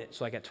 1 minute.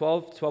 So like at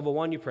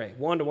 12:01, you pray.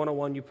 1 to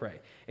 1:01, you pray.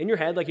 In your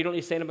head, like you don't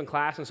need to stand up in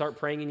class and start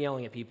praying and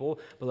yelling at people,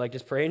 but like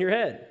just pray in your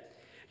head.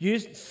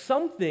 Use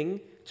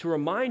something to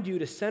remind you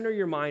to center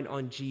your mind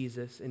on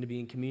Jesus and to be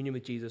in communion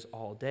with Jesus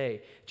all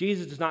day.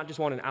 Jesus does not just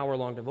want an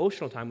hour-long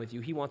devotional time with you.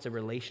 He wants a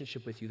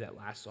relationship with you that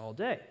lasts all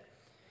day.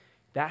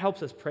 That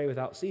helps us pray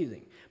without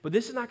ceasing. But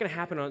this is not going to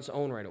happen on its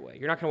own right away.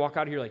 You're not going to walk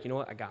out here like, you know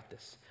what, I got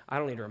this. I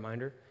don't need a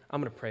reminder.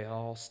 I'm going to pray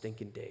all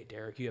stinking day,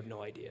 Derek. You have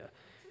no idea.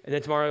 And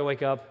then tomorrow you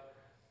wake up,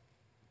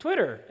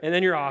 Twitter, and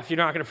then you're off. You're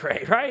not going to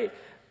pray, right?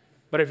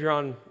 But if you're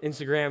on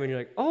Instagram and you're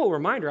like, oh,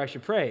 reminder, I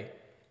should pray,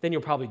 then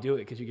you'll probably do it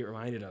because you get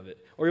reminded of it.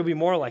 Or you'll be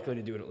more likely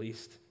to do it at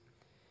least.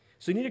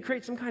 So you need to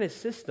create some kind of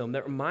system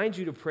that reminds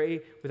you to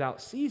pray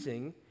without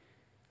ceasing.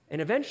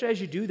 And eventually, as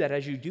you do that,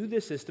 as you do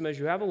this system, as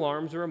you have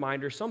alarms or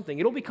reminders, something,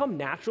 it'll become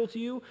natural to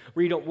you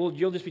where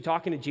you'll just be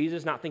talking to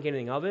Jesus, not thinking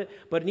anything of it,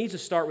 but it needs to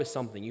start with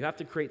something. You have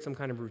to create some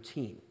kind of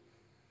routine.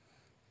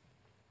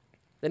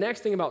 The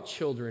next thing about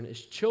children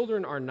is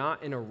children are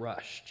not in a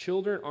rush.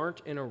 Children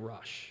aren't in a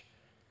rush.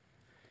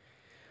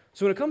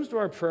 So when it comes to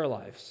our prayer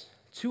lives,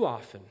 too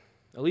often,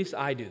 at least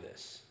I do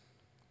this,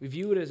 we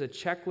view it as a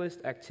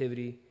checklist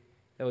activity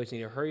that we just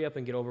need to hurry up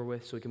and get over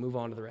with so we can move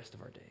on to the rest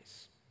of our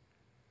days.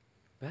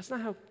 But that's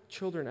not how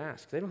children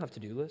ask. They don't have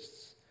to-do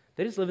lists.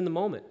 They just live in the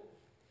moment.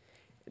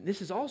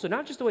 This is also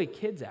not just the way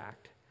kids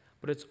act,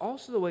 but it's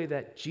also the way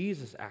that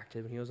Jesus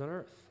acted when he was on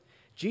earth.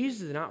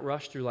 Jesus did not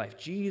rush through life.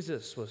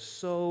 Jesus was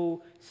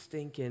so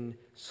stinking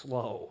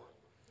slow.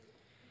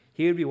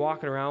 He would be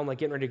walking around like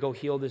getting ready to go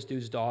heal this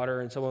dude's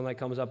daughter, and someone like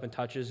comes up and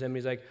touches him. And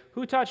he's like,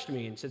 who touched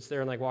me? And sits there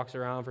and like walks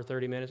around for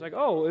 30 minutes like,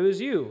 oh, it was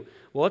you.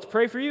 Well, let's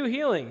pray for you,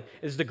 healing.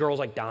 As the girl's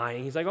like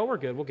dying. He's like, oh, we're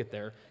good. We'll get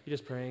there. You're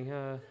just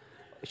praying.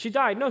 She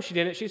died. No, she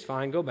didn't. She's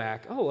fine. Go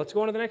back. Oh, let's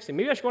go on to the next thing.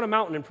 Maybe I should go on a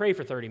mountain and pray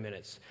for 30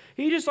 minutes.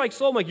 He just like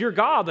slow. I'm like, you're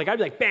God. Like I'd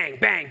be like, bang,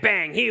 bang,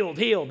 bang, healed,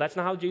 healed. That's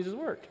not how Jesus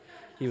worked.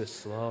 He was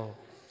slow.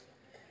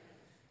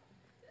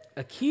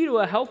 A key to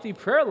a healthy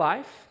prayer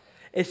life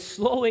is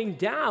slowing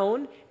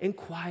down and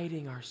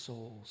quieting our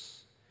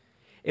souls.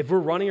 If we're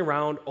running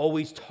around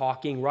always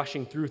talking,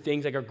 rushing through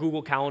things like our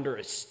Google Calendar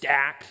is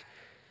stacked,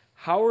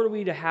 how are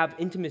we to have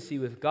intimacy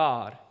with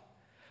God?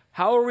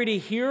 How are we to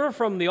hear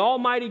from the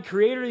almighty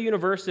creator of the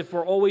universe if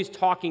we're always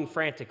talking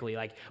frantically?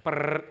 Like,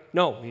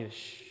 no, we need to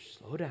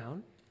slow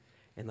down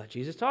and let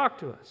Jesus talk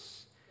to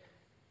us.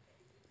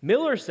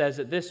 Miller says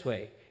it this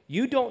way: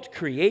 you don't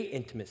create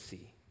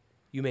intimacy,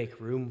 you make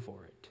room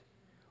for it.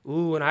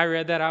 Ooh, when I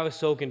read that, I was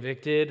so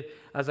convicted.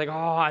 I was like,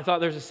 oh, I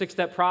thought there's a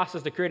 6-step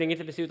process to creating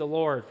intimacy with the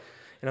Lord.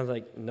 And I was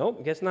like,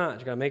 nope, guess not.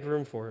 You got to make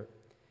room for it.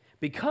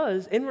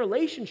 Because in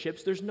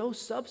relationships, there's no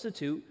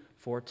substitute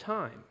for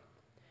time.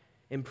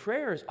 And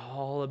prayer is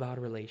all about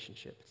a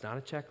relationship. It's not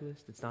a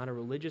checklist. It's not a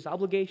religious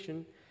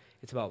obligation.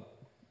 It's about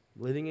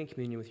living in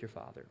communion with your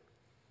Father.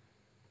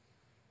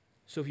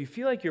 So if you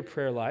feel like your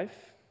prayer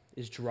life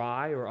is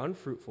dry or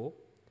unfruitful,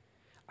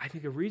 I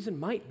think a reason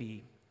might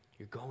be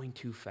you're going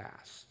too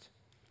fast.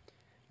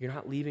 You're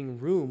not leaving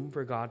room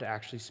for God to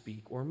actually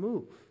speak or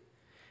move.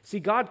 See,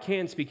 God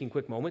can speak in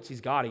quick moments.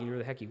 He's God. He can do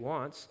whatever the heck he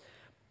wants.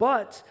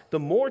 But the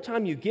more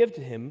time you give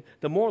to him,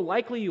 the more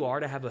likely you are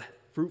to have a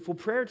fruitful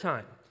prayer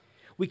time.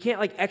 We can't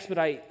like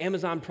expedite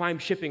Amazon Prime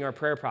shipping our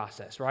prayer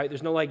process, right?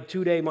 There's no like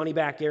 2-day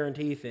money-back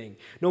guarantee thing.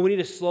 No, we need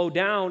to slow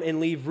down and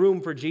leave room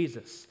for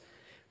Jesus.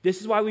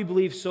 This is why we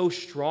believe so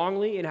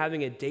strongly in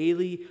having a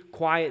daily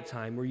quiet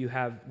time where you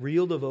have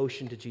real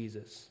devotion to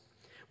Jesus,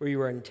 where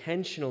you are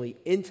intentionally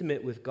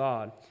intimate with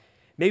God.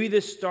 Maybe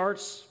this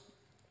starts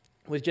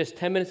with just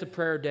 10 minutes of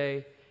prayer a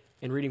day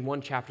and reading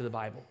one chapter of the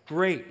Bible.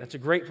 Great. That's a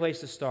great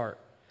place to start.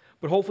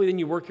 But hopefully then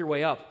you work your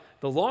way up.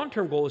 The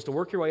long-term goal is to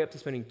work your way up to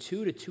spending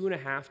 2 to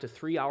 2.5 to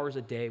 3 hours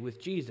a day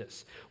with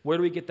Jesus. Where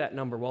do we get that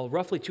number? Well,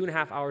 roughly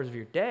 2.5 hours of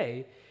your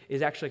day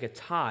is actually like a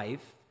tithe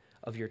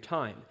of your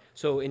time.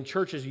 So in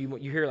churches, you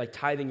hear like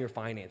tithing your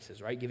finances,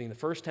 right? Giving the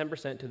first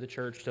 10% to the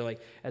church to like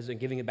as in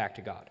giving it back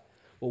to God.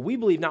 Well, we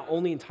believe not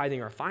only in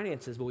tithing our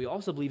finances, but we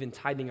also believe in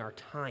tithing our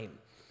time.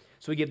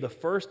 So we give the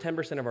first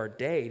 10% of our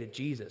day to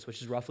Jesus,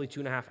 which is roughly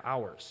 2.5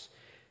 hours.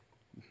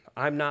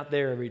 I'm not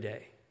there every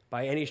day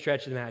by any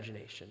stretch of the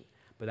imagination,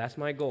 but that's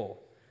my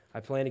goal.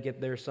 I plan to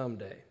get there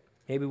someday.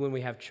 Maybe when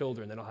we have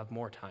children, then I'll have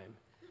more time.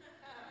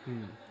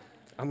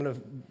 I'm going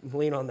to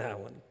lean on that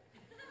one.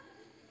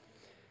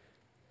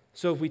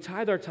 So if we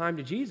tithe our time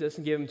to Jesus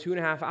and give him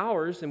 2.5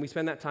 hours and we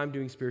spend that time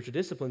doing spiritual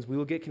disciplines, we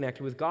will get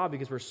connected with God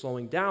because we're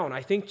slowing down.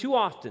 I think too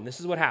often, this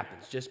is what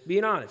happens, just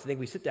being honest. I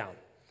think we sit down.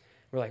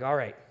 We're like, all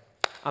right,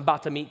 I'm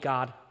about to meet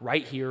God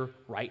right here,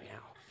 right now.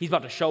 He's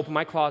about to show up in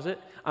my closet.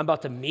 I'm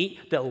about to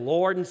meet the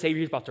Lord and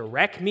Savior. He's about to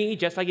wreck me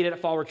just like he did at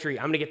Fall Retreat.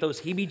 I'm going to get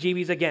those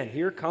heebie-jeebies again.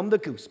 Here come the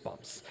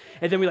goosebumps.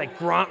 And then we like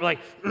grunt, we're like,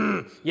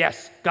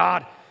 yes,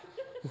 God.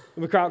 And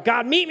we cry,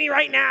 God, meet me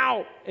right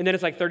now. And then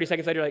it's like 30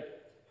 seconds later, you're like,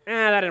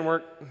 that didn't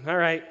work. All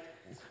right.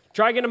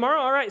 Try again tomorrow?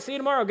 All right, see you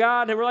tomorrow,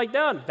 God. And we're like,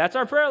 done. That's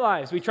our prayer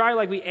lives. We try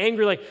like we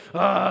angry, like,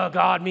 oh,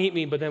 God, meet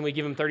me. But then we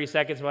give him 30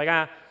 seconds. We're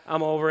like,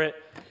 I'm over it.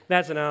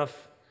 That's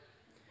enough.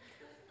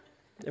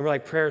 And we're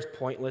like, prayer's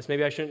pointless.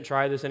 Maybe I shouldn't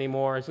try this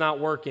anymore. It's not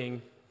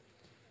working.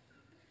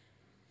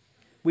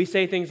 We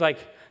say things like,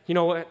 you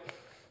know what?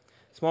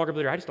 Small group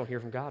leader, I just don't hear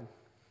from God.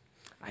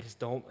 I just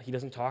don't. He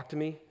doesn't talk to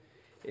me.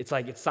 It's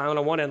like it's silent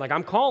on one end. Like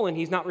I'm calling,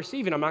 he's not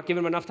receiving. I'm not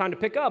giving him enough time to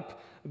pick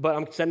up, but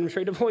I'm sending him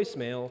straight to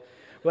voicemail.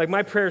 Like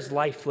my prayer's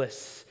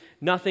lifeless.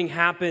 Nothing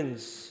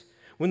happens.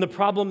 When the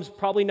problem's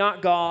probably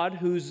not God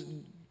who's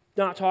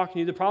not talking to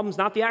you, the problem's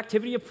not the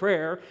activity of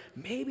prayer,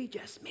 maybe,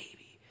 just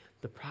maybe,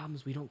 the problem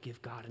is we don't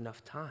give God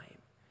enough time.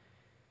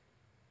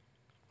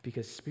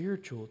 Because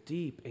spiritual,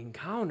 deep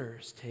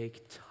encounters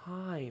take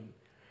time.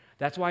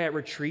 That's why at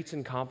retreats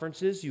and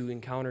conferences you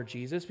encounter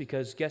Jesus,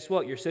 because guess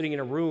what? You're sitting in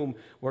a room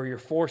where you're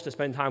forced to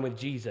spend time with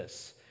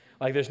Jesus.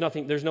 Like there's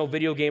no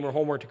video game or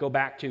homework to go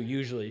back to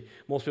usually.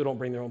 Most people don't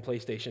bring their own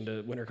PlayStation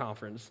to winter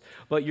conference.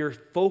 But you're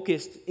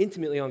focused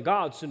intimately on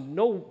God, so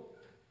no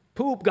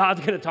poop God's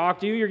going to talk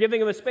to you. You're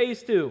giving him a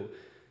space to.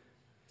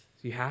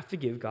 So you have to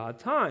give God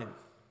time.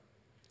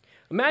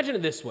 Imagine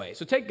it this way.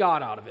 So take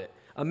God out of it.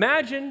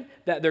 Imagine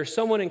that there's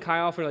someone in Chi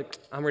Alpha, like,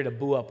 I'm ready to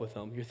boo up with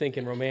them. You're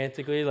thinking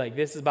romantically, like,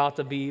 this is about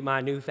to be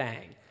my new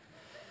thing.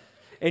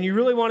 And you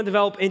really want to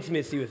develop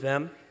intimacy with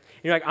them. And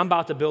you're like, I'm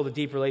about to build a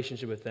deep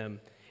relationship with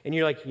them. And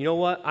you're like, you know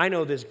what? I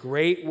know this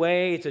great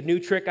way. It's a new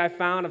trick I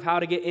found of how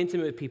to get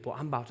intimate with people.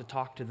 I'm about to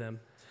talk to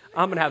them.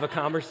 I'm going to have a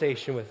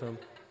conversation with them.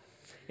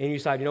 And you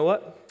decide, you know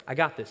what? I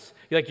got this.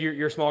 You're like,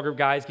 your small group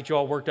guys get you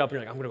all worked up. And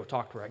you're like, I'm going to go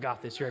talk to her. I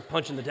got this. You're like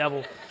punching the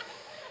devil.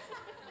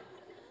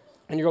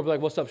 And you're going to be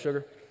like, what's up,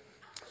 sugar?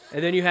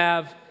 And then you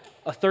have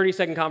a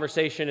 30-second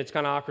conversation. It's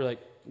kind of awkward,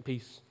 like,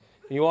 peace.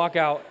 And you walk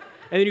out,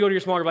 and then you go to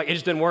your small group, like, it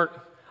just didn't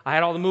work. I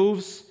had all the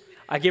moves.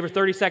 I gave her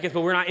 30 seconds,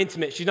 but we're not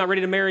intimate. She's not ready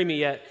to marry me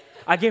yet.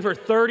 I gave her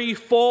 30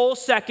 full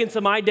seconds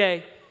of my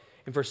day,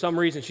 and for some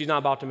reason, she's not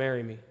about to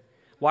marry me.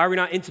 Why are we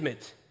not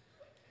intimate?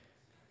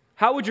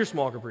 How would your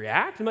small group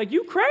react? I'm like,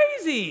 you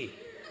crazy.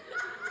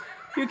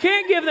 You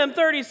can't give them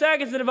 30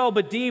 seconds to develop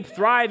a deep,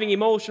 thriving,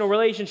 emotional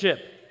relationship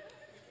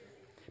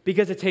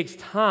because it takes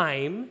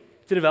time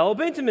to develop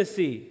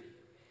intimacy.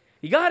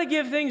 You got to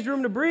give things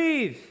room to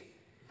breathe.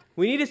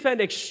 We need to spend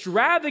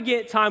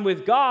extravagant time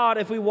with God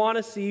if we want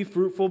to see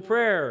fruitful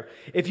prayer.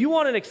 If you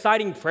want an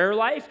exciting prayer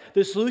life,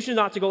 the solution is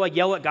not to go like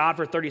yell at God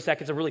for 30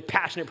 seconds of really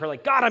passionate prayer,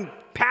 like, God, I'm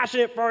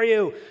passionate for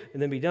you,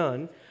 and then be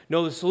done.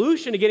 No, the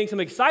solution to getting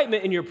some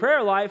excitement in your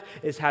prayer life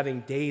is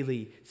having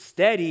daily,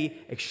 steady,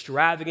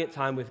 extravagant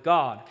time with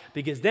God.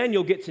 Because then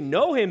you'll get to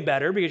know him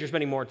better because you're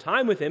spending more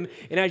time with him.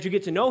 And as you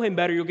get to know him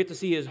better, you'll get to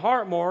see his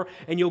heart more,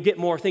 and you'll get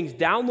more things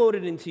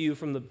downloaded into you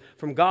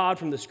from God,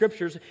 from the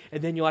scriptures,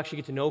 and then you'll actually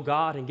get to know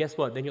God. And guess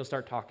what? Then he'll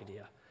start talking to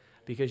you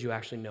because you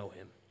actually know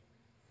him.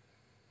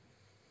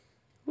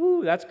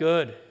 Ooh, that's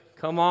good.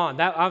 Come on.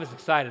 I was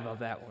excited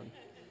about that one.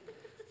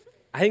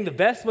 I think the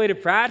best way to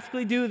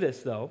practically do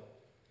this, though,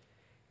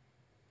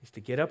 is to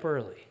get up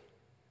early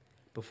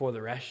before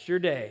the rest of your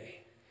day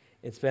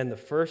and spend the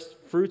first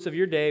fruits of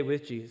your day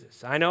with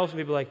Jesus. I know some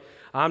people are like,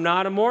 I'm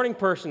not a morning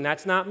person.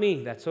 That's not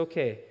me. That's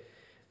okay.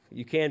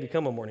 You can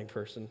become a morning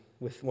person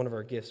with one of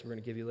our gifts we're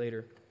going to give you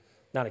later.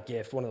 Not a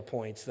gift, one of the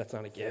points. That's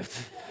not a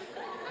gift.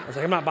 I was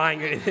like, I'm not buying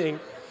you anything.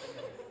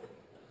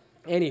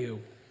 Anywho.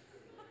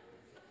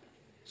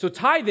 So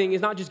tithing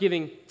is not just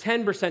giving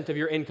 10% of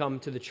your income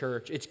to the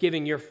church. It's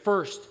giving your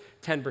first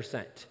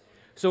 10%.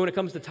 So when it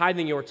comes to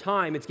tithing your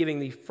time, it's giving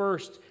the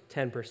first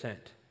 10%.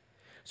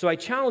 So I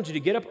challenge you to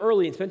get up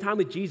early and spend time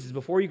with Jesus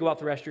before you go out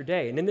the rest of your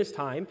day. And in this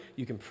time,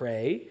 you can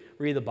pray,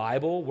 read the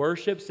Bible,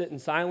 worship, sit in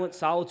silence,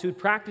 solitude,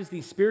 practice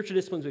these spiritual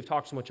disciplines we've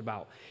talked so much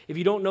about. If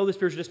you don't know the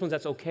spiritual disciplines,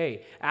 that's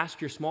okay.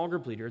 Ask your small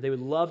group leader. They would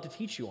love to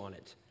teach you on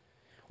it.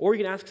 Or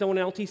you can ask someone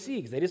in LTC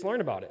because they just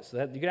learned about it. So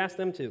that you can ask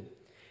them too.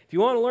 If you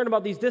want to learn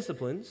about these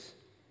disciplines,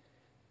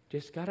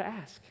 just got to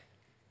ask.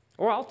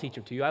 Or I'll teach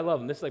them to you. I love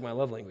them. This is like my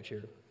love language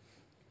here.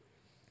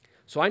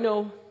 So I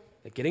know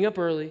that getting up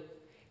early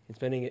and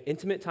spending an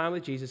intimate time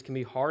with Jesus can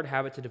be a hard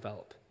habit to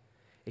develop.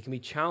 It can be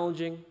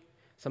challenging.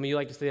 Some of you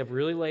like to stay up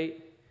really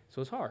late, so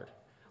it's hard.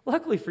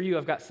 Luckily for you,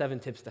 I've got 7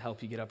 tips to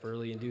help you get up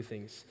early and do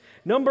things.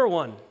 Number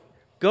 1,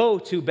 go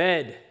to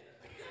bed.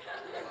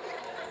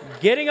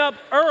 Getting up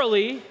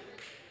early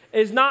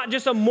is not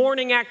just a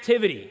morning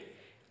activity.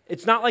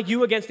 It's not like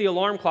you against the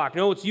alarm clock.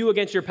 No, it's you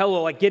against your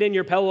pillow. Like get in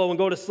your pillow and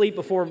go to sleep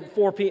before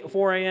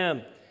 4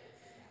 a.m.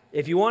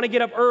 If you want to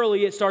get up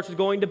early, it starts with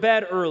going to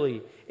bed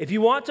early. If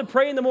you want to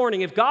pray in the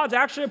morning, if God's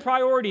actually a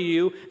priority to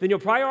you, then you'll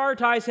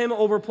prioritize him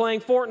over playing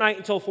Fortnite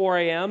until 4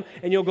 a.m.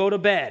 and you'll go to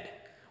bed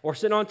or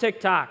sit on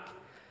TikTok.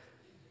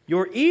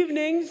 Your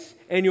evenings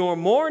and your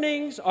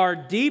mornings are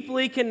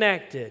deeply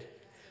connected.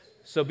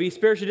 So be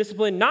spiritually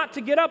disciplined not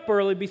to get up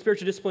early, be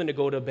spiritually disciplined to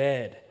go to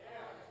bed.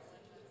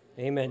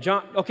 Amen.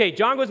 John goes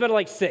to bed at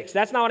like 6.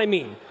 That's not what I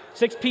mean.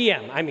 6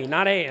 p.m. I mean,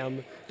 not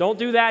a.m. Don't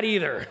do that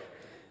either.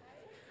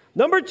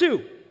 Number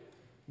 2.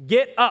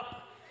 Get up.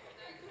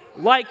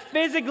 Like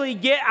physically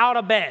get out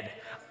of bed.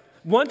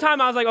 One time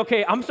I was like,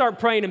 okay, I'm going to start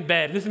praying in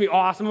bed. This is going to be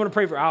awesome. I'm going to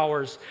pray for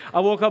hours. I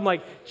woke up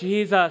like,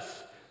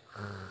 Jesus.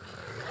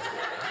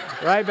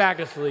 Right back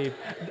to sleep.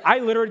 I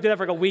literally did that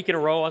for like a week in a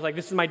row. I was like,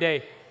 this is my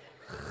day.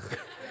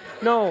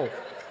 No,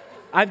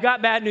 I've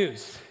got bad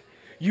news.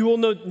 You will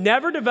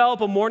never develop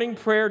a morning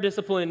prayer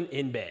discipline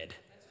in bed.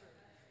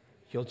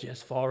 You'll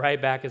just fall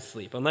right back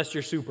asleep, unless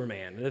you're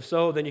Superman. And if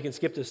so, then you can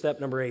skip to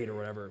step number 8 or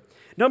whatever.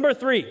 Number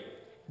 3,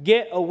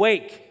 get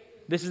awake.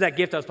 This is that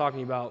gift I was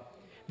talking about.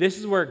 This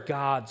is where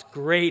God's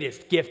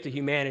greatest gift to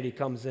humanity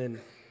comes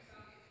in.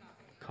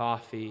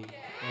 Coffee.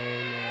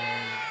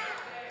 Amen.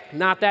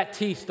 Not that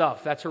tea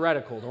stuff. That's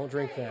heretical. Don't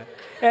drink that.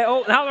 Hey,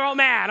 oh, now they're all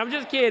mad. I'm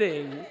just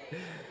kidding.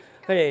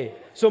 Hey,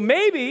 so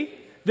maybe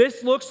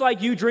this looks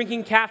like you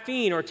drinking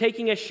caffeine or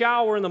taking a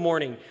shower in the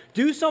morning.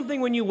 Do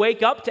something when you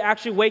wake up to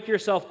actually wake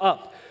yourself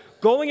up.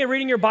 Going and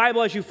reading your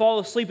Bible as you fall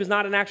asleep is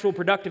not an actual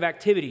productive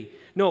activity.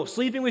 No,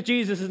 sleeping with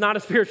Jesus is not a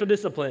spiritual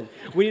discipline.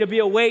 We need to be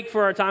awake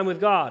for our time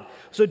with God.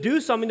 So do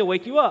something to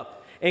wake you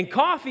up. And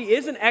coffee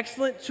is an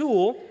excellent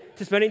tool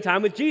to spending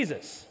time with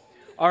Jesus.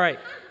 All right,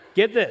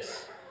 get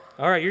this.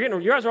 All right,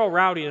 you guys are all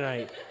rowdy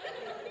tonight.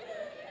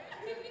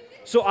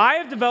 So I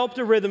have developed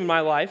a rhythm in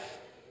my life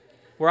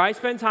where I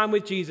spend time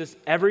with Jesus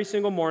every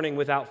single morning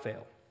without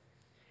fail.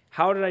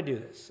 How did I do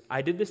this?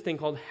 I did this thing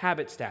called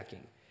habit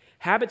stacking.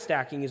 Habit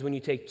stacking is when you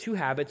take 2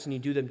 habits and you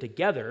do them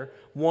together,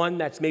 one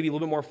that's maybe a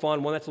little bit more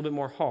fun, one that's a little bit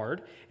more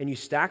hard, and you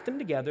stack them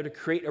together to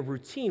create a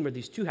routine where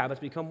these 2 habits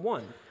become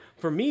one.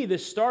 For me,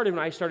 this started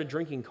when I started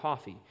drinking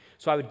coffee.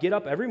 So I would get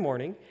up every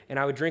morning, and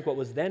I would drink what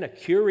was then a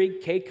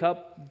Keurig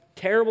K-cup,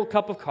 terrible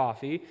cup of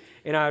coffee,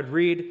 and I would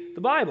read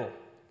the Bible.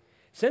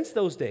 Since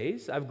those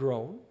days, I've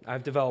grown.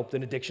 I've developed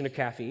an addiction to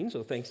caffeine,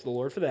 so thanks to the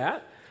Lord for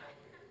that.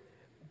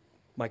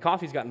 My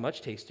coffee's gotten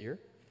much tastier.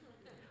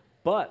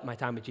 But my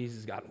time with Jesus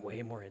has gotten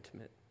way more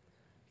intimate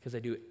because I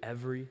do it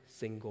every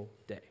single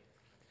day.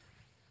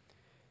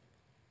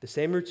 The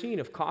same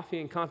routine of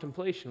coffee and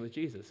contemplation with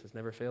Jesus has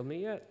never failed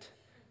me yet.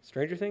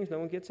 Stranger things, no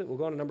one gets it. We'll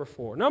go on to number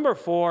 4. Number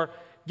 4,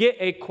 get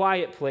a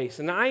quiet place.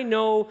 And I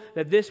know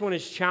that this one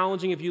is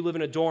challenging if you live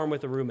in a dorm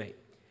with a roommate.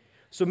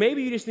 So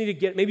maybe you just need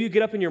to maybe you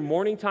get up in your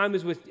morning time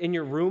is in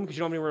your room because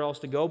you don't have anywhere else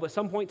to go, but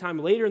some point in time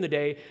later in the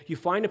day, you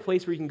find a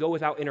place where you can go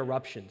without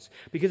interruptions.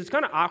 Because it's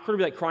kind of awkward to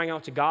be like crying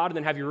out to God and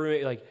then have your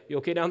roommate like, you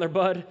okay down there,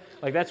 bud?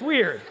 Like, that's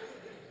weird.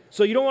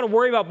 So you don't want to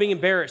worry about being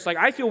embarrassed. Like,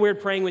 I feel weird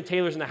praying when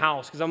Taylor's in the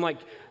house because I'm like,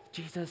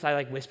 Jesus, I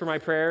like whisper my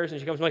prayers and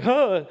she comes like,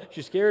 huh,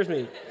 she scares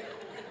me.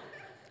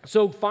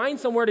 So find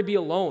somewhere to be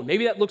alone.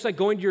 Maybe that looks like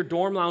going to your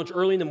dorm lounge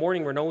early in the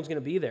morning where no one's going to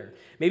be there.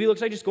 Maybe it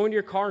looks like just going to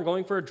your car and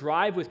going for a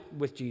drive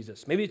with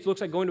Jesus. Maybe it looks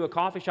like going to a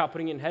coffee shop,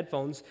 putting in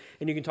headphones,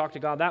 and you can talk to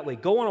God that way.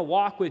 Go on a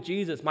walk with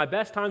Jesus. My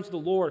best times with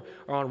the Lord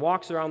are on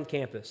walks around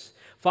campus.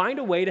 Find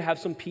a way to have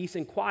some peace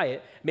and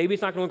quiet. Maybe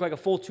it's not going to look like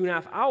a full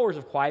 2.5 hours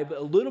of quiet, but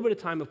a little bit of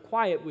time of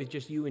quiet with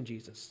just you and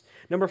Jesus.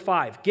 Number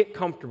 5, get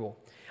comfortable.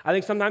 I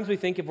think sometimes we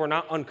think if we're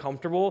not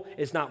uncomfortable,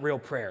 it's not real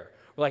prayer.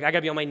 We're like, I got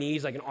to be on my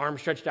knees, like an arm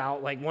stretched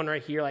out, like one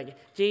right here, like,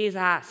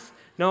 Jesus.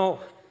 No,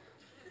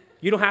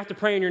 you don't have to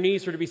pray on your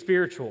knees for it to be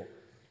spiritual.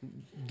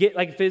 Get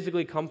like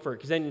physically comfort,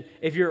 because then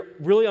if you're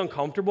really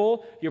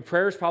uncomfortable, your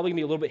prayer is probably going to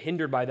be a little bit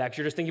hindered by that because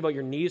you're just thinking about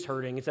your knees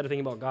hurting instead of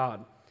thinking about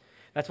God.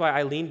 That's why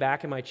I lean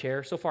back in my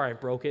chair. So far I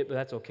broke it, but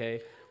that's okay.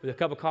 With a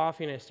cup of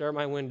coffee and I stare at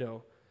my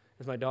window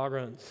as my dog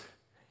runs.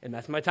 And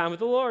that's my time with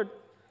the Lord.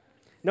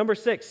 Number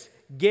 6,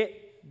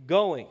 get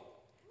going.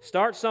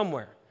 Start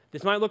somewhere.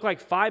 This might look like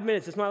 5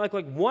 minutes. This might look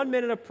like 1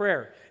 minute of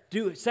prayer.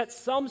 Set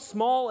some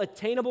small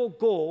attainable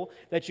goal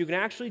that you can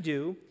actually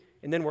do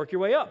and then work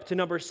your way up to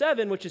number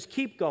 7, which is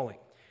keep going.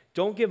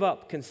 Don't give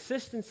up.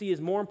 Consistency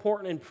is more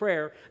important in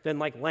prayer than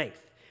like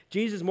length.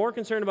 Jesus is more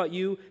concerned about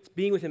you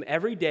being with him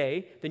every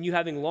day than you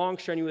having long,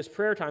 strenuous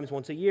prayer times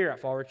once a year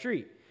at fall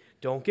retreat.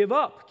 Don't give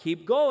up.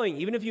 Keep going.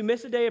 Even if you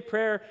miss a day of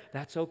prayer,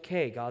 that's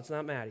okay. God's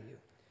not mad at you.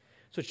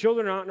 So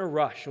children are not in a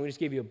rush, and we just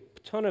gave you a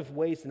ton of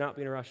ways to not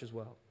be in a rush as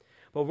well.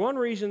 But one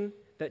reason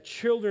that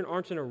children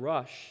aren't in a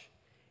rush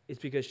is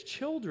because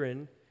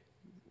children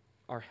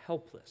are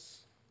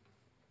helpless,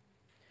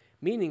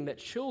 meaning that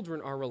children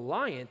are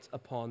reliant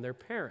upon their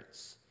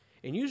parents.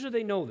 And usually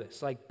they know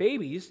this. Like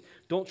babies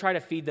don't try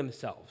to feed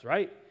themselves,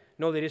 right?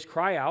 No, they just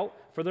cry out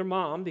for their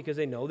mom because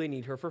they know they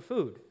need her for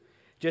food.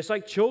 Just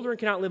like children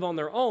cannot live on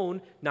their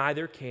own,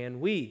 neither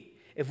can we.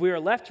 If we are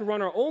left to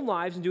run our own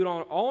lives and do it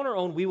all on our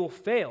own, we will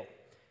fail.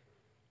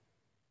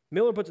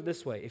 Miller puts it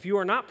this way: if you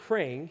are not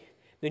praying,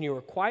 then you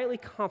are quietly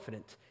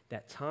confident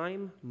that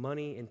time,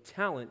 money, and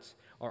talent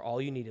are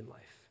all you need in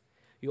life.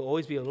 You'll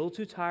always be a little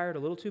too tired, a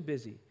little too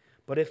busy.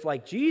 But if,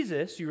 like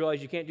Jesus, you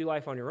realize you can't do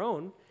life on your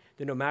own,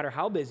 then no matter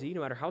how busy,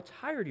 no matter how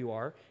tired you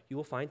are, you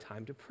will find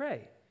time to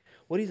pray.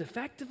 What he's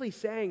effectively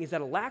saying is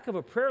that a lack of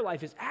a prayer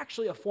life is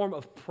actually a form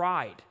of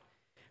pride,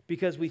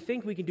 because we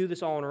think we can do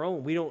this all on our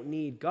own. We don't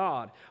need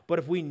God. But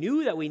if we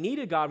knew that we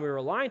needed God and we were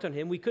reliant on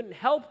him, we couldn't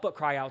help but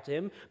cry out to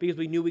him because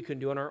we knew we couldn't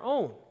do it on our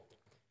own.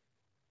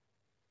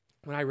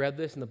 When I read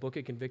this in the book,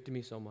 it convicted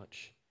me so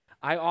much.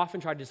 I often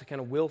tried to just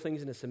kind of will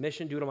things into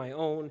submission, do it on my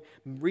own,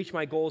 reach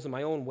my goals in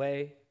my own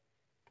way.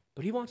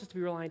 but he wants us to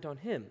be reliant on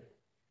him.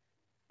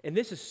 And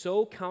this is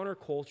so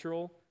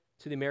countercultural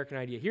to the American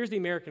idea. Here's the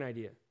American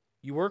idea.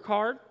 You work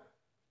hard,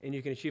 and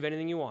you can achieve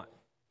anything you want.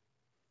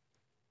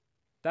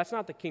 That's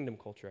not the kingdom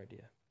culture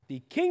idea. The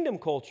kingdom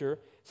culture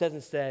says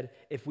instead,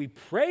 if we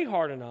pray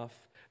hard enough,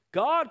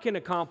 God can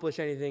accomplish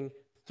anything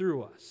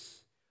through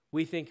us.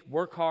 We think,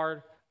 work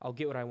hard, I'll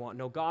get what I want.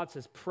 No, God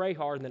says, pray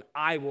hard, and then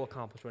I will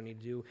accomplish what I need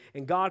to do.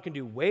 And God can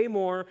do way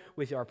more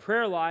with our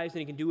prayer lives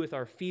than he can do with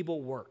our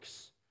feeble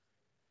works.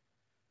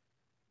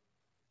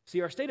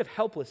 See, our state of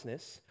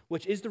helplessness,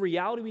 which is the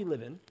reality we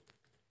live in,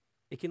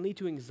 it can lead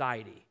to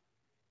anxiety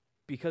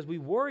because we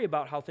worry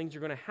about how things are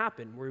going to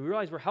happen. We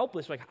realize we're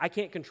helpless, like, I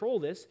can't control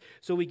this,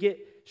 so we get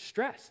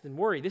stressed and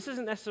worried. This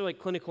isn't necessarily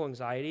like clinical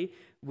anxiety.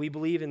 We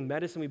believe in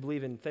medicine, we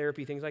believe in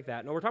therapy, things like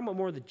that. No, we're talking about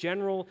more of the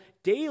general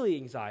daily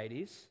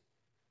anxieties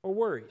or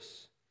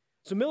worries.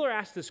 So Miller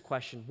asked this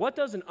question, what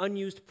does an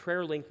unused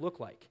prayer link look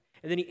like?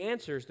 And then he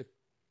answers the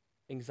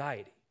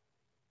anxiety.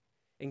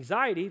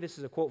 Anxiety, this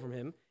is a quote from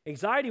him,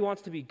 anxiety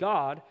wants to be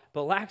God,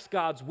 but lacks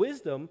God's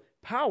wisdom,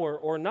 power,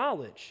 or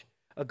knowledge.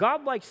 A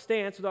godlike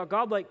stance without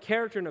godlike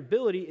character and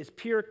ability is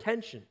pure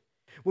tension.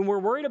 When we're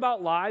worried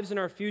about lives and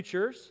our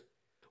futures,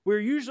 we're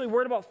usually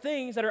worried about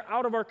things that are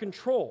out of our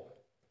control.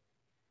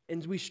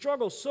 And we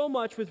struggle so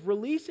much with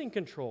releasing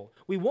control.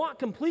 We want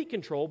complete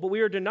control, but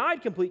we are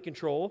denied complete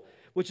control,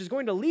 which is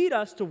going to lead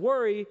us to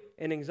worry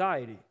and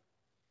anxiety.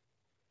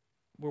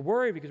 We're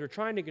worried because we're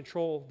trying to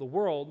control the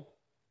world.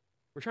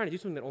 We're trying to do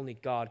something that only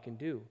God can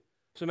do.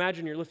 So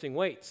imagine you're lifting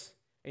weights,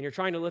 and you're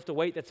trying to lift a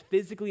weight that's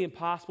physically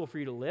impossible for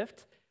you to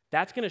lift.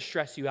 That's going to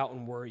stress you out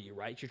and worry you,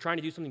 right? You're trying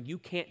to do something you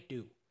can't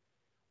do.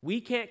 We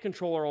can't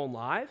control our own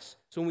lives,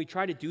 so when we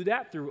try to do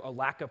that through a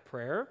lack of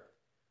prayer,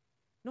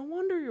 no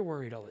wonder you're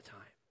worried all the time.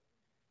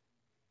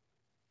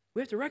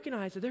 We have to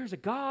recognize that there's a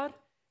God,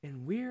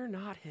 and we're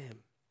not him.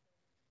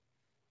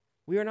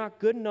 We are not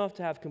good enough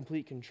to have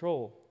complete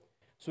control,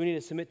 so we need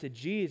to submit to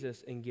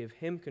Jesus and give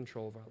him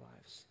control of our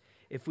lives.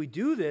 If we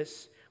do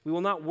this, we will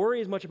not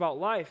worry as much about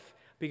life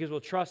because we'll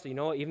trust that, you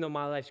know what, even though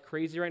my life's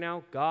crazy right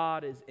now,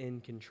 God is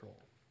in control.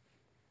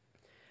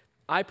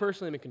 I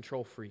personally am a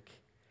control freak.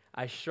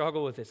 I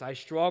struggle with this. I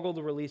struggle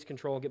to release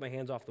control and get my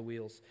hands off the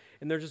wheels.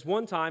 And there's just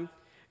one time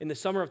in the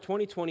summer of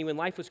 2020 when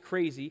life was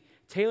crazy,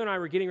 Taylor and I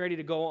were getting ready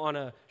to go on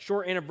a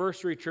short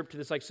anniversary trip to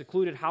this like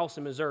secluded house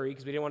in Missouri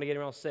because we didn't want to get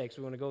anyone else sick,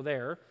 so we want to go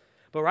there.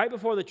 But right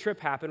before the trip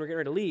happened, we're getting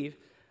ready to leave,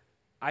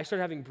 I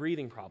started having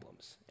breathing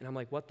problems. And I'm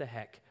like, what the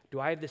heck? Do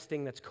I have this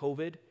thing that's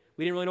COVID?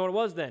 We didn't really know what it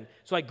was then.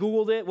 So I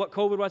Googled it, what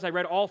COVID was. I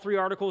read all 3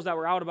 articles that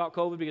were out about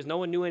COVID because no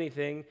one knew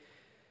anything.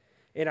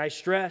 And I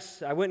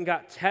stressed. I went and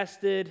got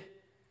tested.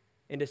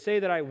 And to say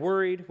that I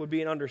worried would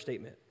be an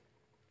understatement.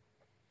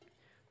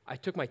 I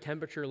took my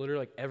temperature literally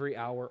like every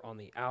hour on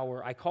the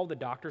hour. I called the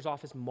doctor's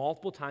office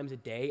multiple times a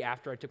day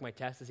after I took my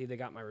test to see if they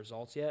got my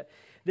results yet.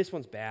 This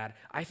one's bad.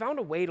 I found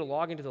a way to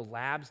log into the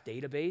lab's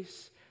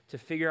database to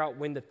figure out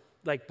when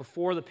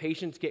before the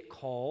patients get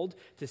called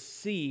to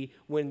see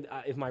when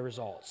if my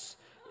results.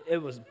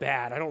 It was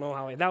bad. I don't know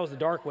how. That was the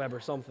dark web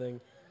or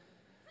something.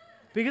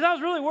 Because I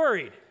was really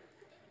worried.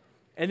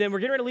 And then we're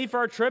getting ready to leave for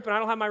our trip, and I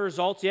don't have my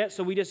results yet,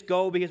 so we just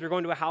go because we're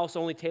going to a house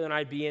only Taylor and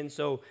I'd be in,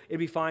 so it'd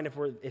be fine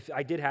if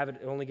I did have it,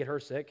 it'd only get her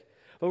sick.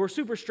 But we're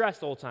super stressed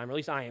the whole time, or at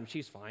least I am.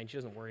 She's fine. She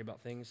doesn't worry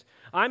about things.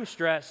 I'm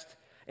stressed,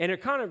 and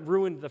it kind of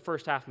ruined the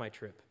first half of my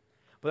trip.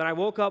 But then I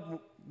woke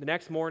up the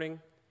next morning,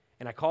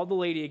 and I called the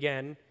lady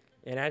again,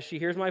 and as she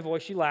hears my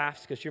voice, she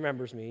laughs because she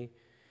remembers me.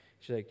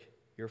 She's like,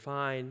 "You're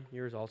fine.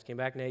 Your results came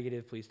back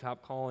negative. Please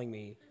stop calling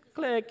me."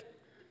 Click.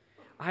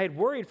 I had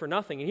worried for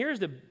nothing. And here's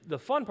the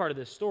fun part of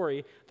this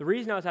story. The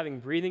reason I was having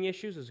breathing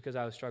issues was because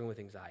I was struggling with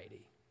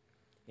anxiety,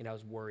 and I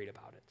was worried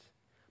about it.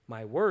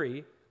 My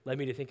worry led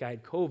me to think I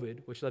had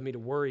COVID, which led me to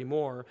worry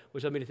more,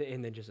 which led me to think,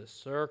 and then just a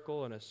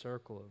circle and a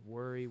circle of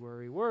worry,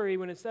 worry, worry,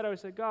 when instead I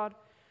said, God,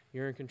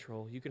 you're in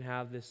control. You can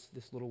have this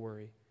little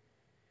worry.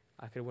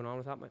 I could have went on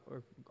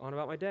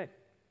about my day.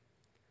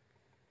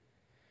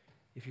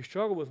 If you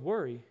struggle with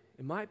worry,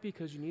 it might be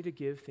because you need to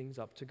give things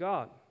up to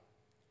God.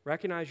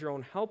 Recognize your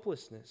own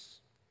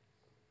helplessness.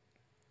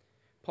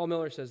 Paul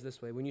Miller says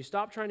this way, when you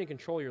stop trying to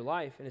control your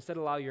life and instead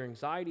allow your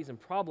anxieties and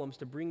problems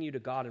to bring you to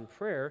God in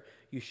prayer,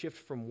 you shift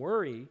from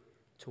worry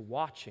to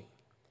watching.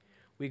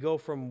 We go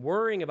from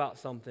worrying about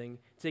something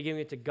to giving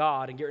it to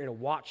God and getting to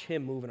watch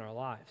him move in our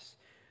lives.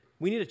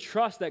 We need to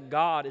trust that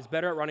God is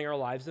better at running our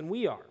lives than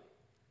we are.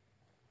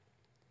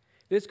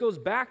 This goes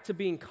back to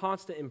being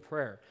constant in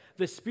prayer.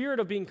 The spirit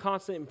of being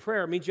constant in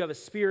prayer means you have a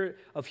spirit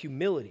of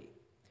humility.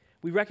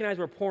 We recognize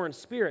we're poor in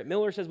spirit.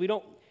 Miller says we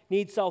don't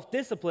need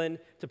self-discipline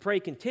to pray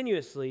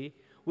continuously.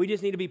 We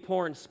just need to be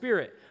poor in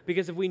spirit.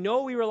 Because if we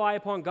know we rely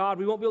upon God,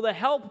 we won't be able to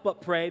help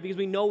but pray because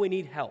we know we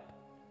need help.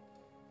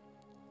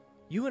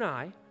 You and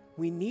I,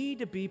 we need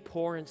to be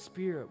poor in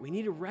spirit. We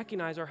need to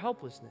recognize our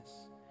helplessness.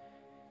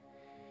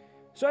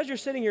 So as you're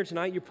sitting here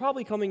tonight, you're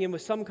probably coming in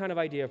with some kind of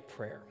idea of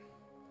prayer.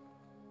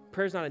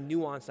 Prayer is not a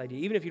nuanced idea,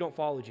 even if you don't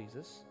follow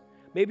Jesus.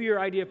 Maybe your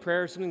idea of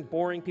prayer is something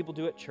boring people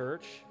do at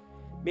church.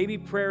 Maybe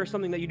prayer is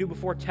something that you do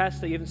before tests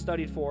that you haven't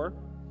studied for.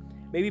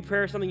 Maybe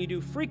prayer is something you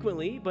do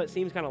frequently, but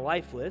seems kind of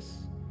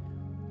lifeless.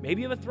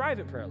 Maybe you have a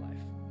thriving prayer life.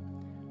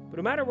 But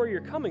no matter where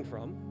you're coming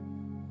from,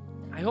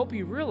 I hope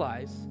you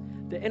realize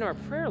that in our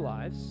prayer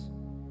lives,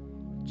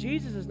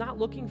 Jesus is not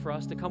looking for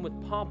us to come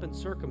with pomp and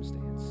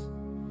circumstance.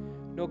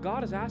 No,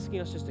 God is asking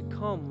us just to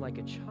come like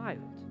a child.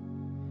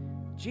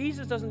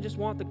 Jesus doesn't just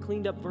want the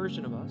cleaned up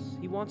version of us.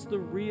 He wants the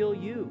real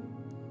you.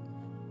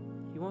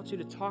 He wants you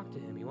to talk to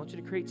him. He wants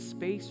you to create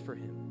space for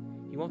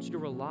him. He wants you to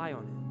rely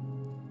on him.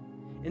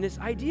 And this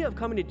idea of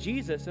coming to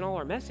Jesus in all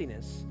our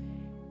messiness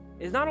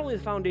is not only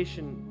the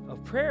foundation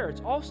of prayer,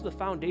 it's also the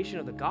foundation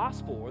of the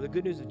gospel or the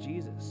good news of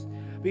Jesus.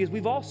 Because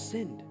we've all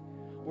sinned.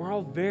 We're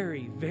all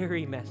very,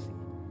 very messy.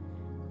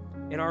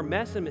 And our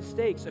mess and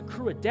mistakes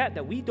accrue a debt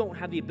that we don't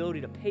have the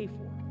ability to pay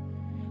for.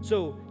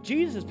 So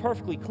Jesus is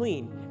perfectly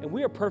clean, and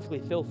we are perfectly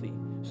filthy.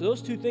 So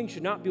those two things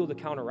should not be able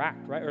to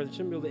counteract, right? Or they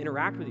shouldn't be able to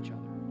interact with each other.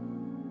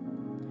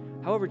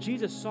 However,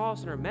 Jesus saw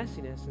us in our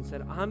messiness and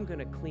said, I'm going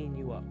to clean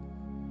you up.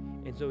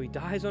 And so he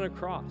dies on a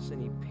cross,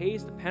 and he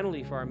pays the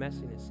penalty for our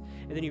messiness.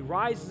 And then he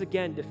rises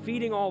again,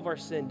 defeating all of our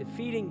sin,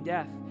 defeating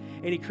death.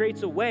 And he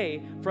creates a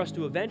way for us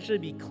to eventually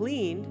be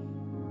cleaned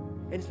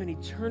and spend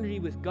eternity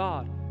with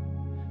God.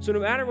 So no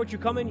matter what you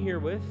come in here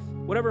with,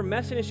 whatever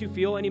messiness you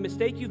feel, any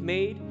mistake you've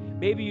made,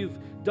 maybe you've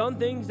done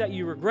things that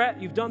you regret,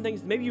 you've done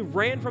things, maybe you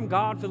ran from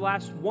God for the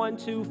last 1,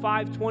 2,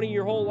 5, 20,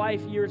 your whole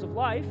life, years of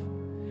life.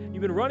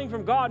 You've been running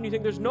from God and you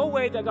think there's no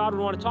way that God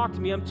would want to talk to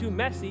me. I'm too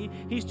messy.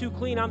 He's too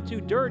clean. I'm too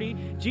dirty.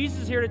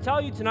 Jesus is here to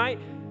tell you tonight,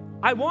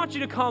 I want you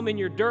to come in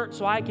your dirt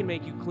so I can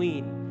make you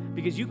clean.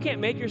 Because you can't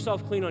make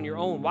yourself clean on your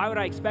own. Why would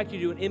I expect you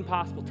to do an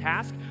impossible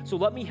task? So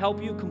let me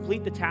help you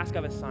complete the task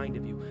I've assigned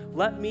of you.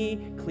 Let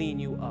me clean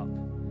you up.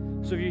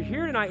 So if you're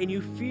here tonight and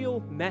you feel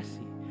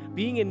messy,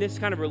 being in this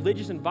kind of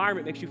religious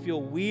environment makes you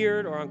feel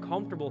weird or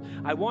uncomfortable,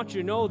 I want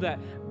you to know that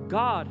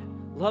God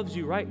loves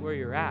you right where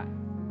you're at.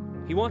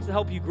 He wants to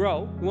help you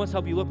grow. He wants to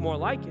help you look more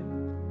like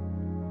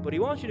him. But he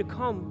wants you to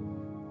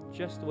come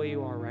just the way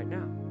you are right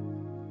now.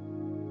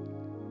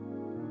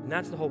 And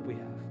that's the hope we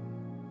have.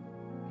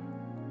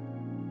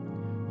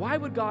 Why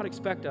would God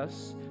expect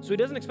us? So he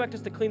doesn't expect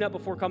us to clean up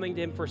before coming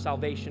to him for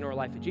salvation or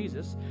life of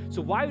Jesus.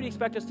 So why would he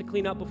expect us to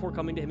clean up before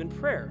coming to him in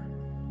prayer?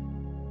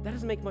 That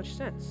doesn't make much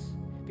sense.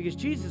 Because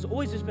Jesus has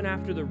always just been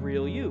after the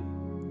real you.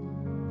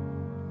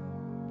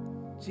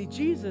 See,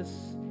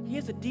 Jesus, he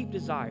has a deep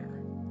desire.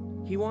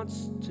 He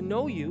wants to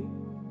know you,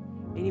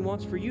 and he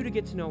wants for you to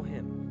get to know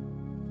him.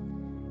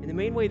 And the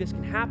main way this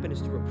can happen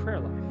is through a prayer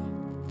life.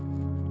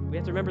 We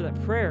have to remember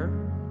that prayer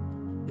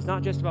is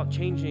not just about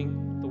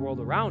changing the world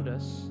around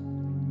us,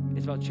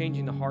 it's about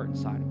changing the heart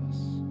inside of us.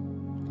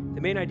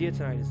 The main idea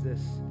tonight is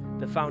this: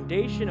 the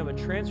foundation of a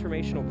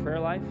transformational prayer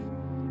life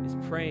is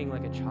praying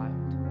like a child.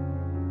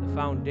 The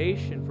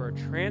foundation for a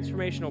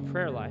transformational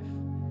prayer life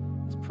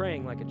is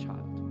praying like a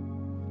child.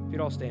 If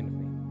you'd all stand with me.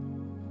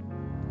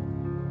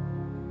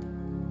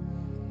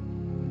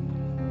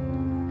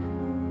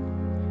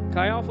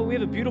 Chi Alpha, we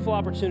have a beautiful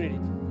opportunity.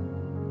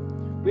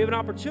 We have an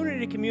opportunity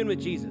to commune with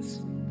Jesus.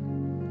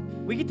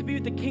 We get to be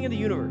with the King of the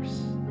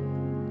universe.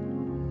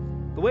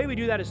 The way we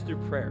do that is through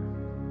prayer.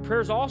 Prayer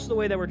is also the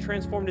way that we're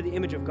transformed to the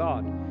image of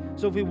God.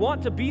 So if we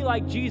want to be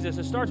like Jesus,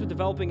 it starts with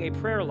developing a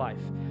prayer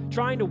life.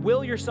 Trying to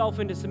will yourself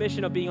into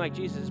submission of being like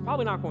Jesus is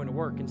probably not going to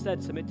work.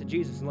 Instead, submit to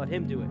Jesus and let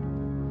him do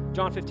it.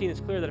 John 15 is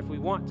clear that if we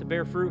want to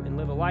bear fruit and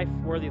live a life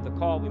worthy of the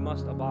call, we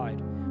must abide,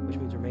 which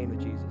means remain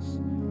with Jesus.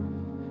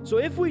 So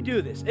if we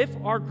do this, if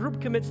our group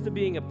commits to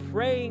being a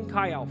praying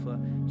Chi Alpha,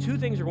 two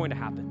things are going to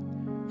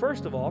happen.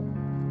 First of all,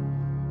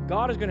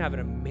 God is going to have an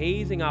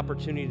amazing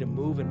opportunity to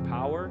move in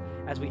power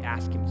as we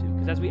ask him to.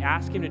 Because as we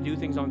ask him to do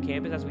things on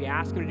campus, as we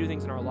ask him to do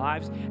things in our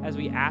lives, as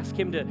we ask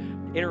him to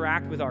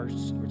interact with our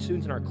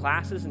students in our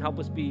classes and help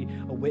us be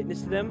a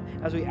witness to them,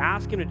 as we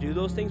ask him to do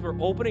those things,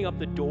 we're opening up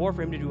the door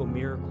for him to do a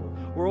miracle.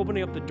 We're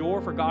opening up the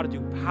door for God to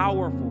do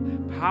powerful,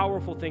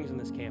 powerful things in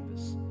this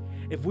campus.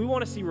 If we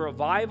want to see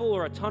revival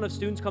or a ton of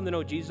students come to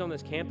know Jesus on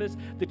this campus,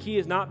 the key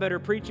is not better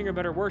preaching or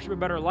better worship or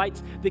better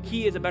lights. The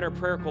key is a better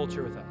prayer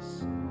culture with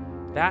us.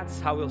 That's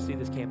how we'll see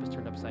this campus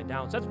turned upside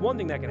down. So that's one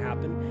thing that can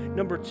happen.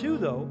 Number two,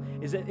 though,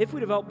 is that if we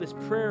develop this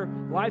prayer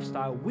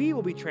lifestyle, we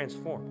will be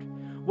transformed.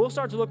 We'll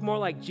start to look more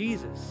like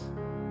Jesus,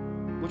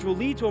 which will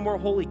lead to a more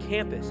holy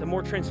campus, a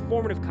more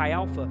transformative Chi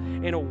Alpha,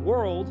 and a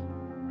world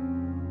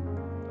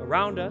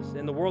around us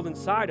and the world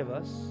inside of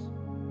us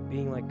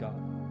being like God.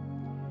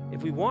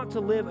 If we want to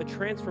live a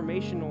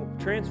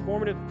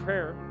transformative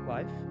prayer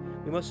life,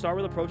 we must start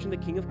with approaching the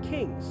King of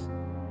Kings.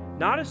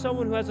 Not as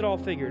someone who has it all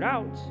figured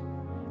out,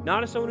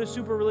 not as someone who's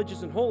super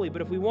religious and holy, but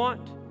if we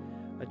want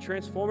a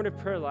transformative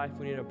prayer life,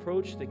 we need to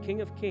approach the King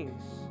of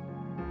Kings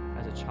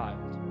as a child.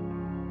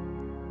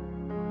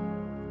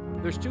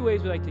 There's two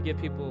ways we like to get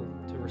people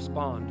to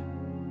respond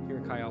here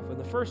in Chi Alpha. And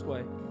the first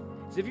way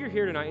is if you're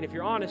here tonight, and if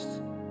you're honest,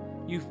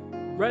 you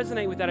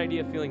resonate with that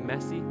idea of feeling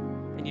messy,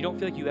 and you don't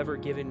feel like you've ever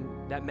given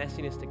that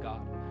messiness to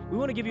God. We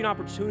want to give you an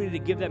opportunity to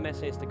give that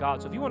messiness to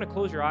God. So if you want to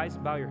close your eyes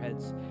and bow your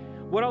heads,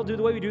 what I'll do,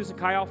 the way we do this in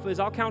Chi Alpha is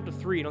I'll count to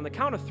 3, and on the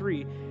count of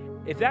 3,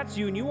 if that's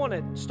you and you want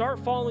to start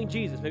following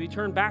Jesus, maybe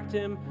turn back to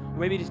him, or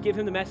maybe just give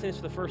him the message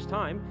for the first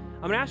time,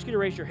 I'm going to ask you to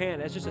raise your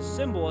hand as just a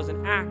symbol, as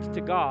an act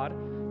to God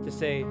to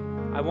say,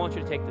 I want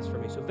you to take this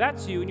from me. So if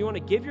that's you and you want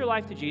to give your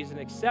life to Jesus and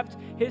accept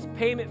his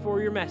payment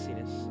for your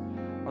messiness,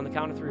 on the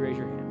count of 3, raise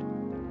your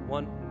hand.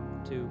 1,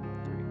 2, 3.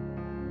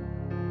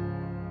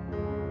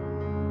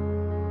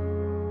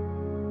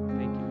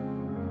 Thank you.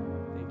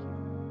 Thank you.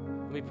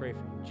 Let me pray for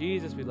you.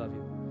 Jesus, we love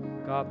you.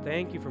 God,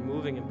 thank you for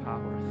moving in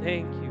power.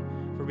 Thank you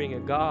for being a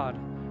God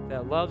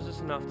that loves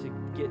us enough to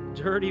get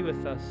dirty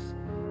with us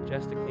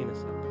just to clean us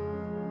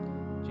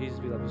up. Jesus,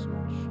 we love you so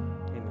much.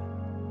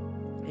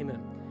 Amen.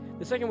 Amen.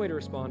 The second way to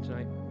respond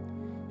tonight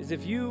is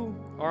if you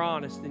are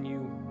honest and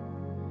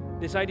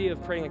this idea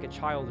of praying like a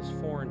child is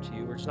foreign to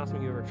you, or it's not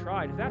something you've ever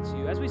tried. If that's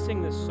you, as we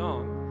sing this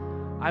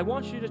song, I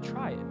want you to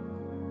try it.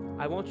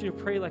 I want you to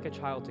pray like a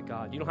child to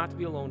God. You don't have to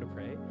be alone to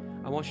pray.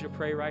 I want you to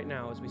pray right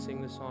now as we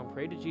sing this song.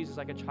 Pray to Jesus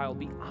like a child.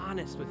 Be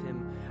honest with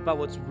him about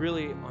what's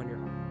really on your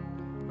heart.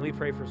 Let me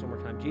pray for us one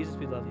more time. Jesus,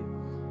 we love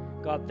you.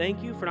 God,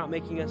 thank you for not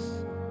making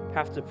us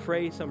have to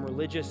pray some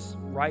religious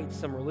rites,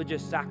 some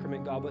religious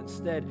sacrament, God, but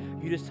instead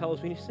you just tell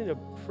us we just need to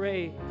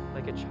pray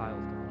like a child,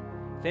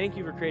 God. Thank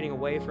you for creating a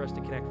way for us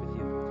to connect with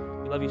you.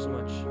 We love you so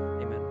much.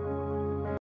 Amen.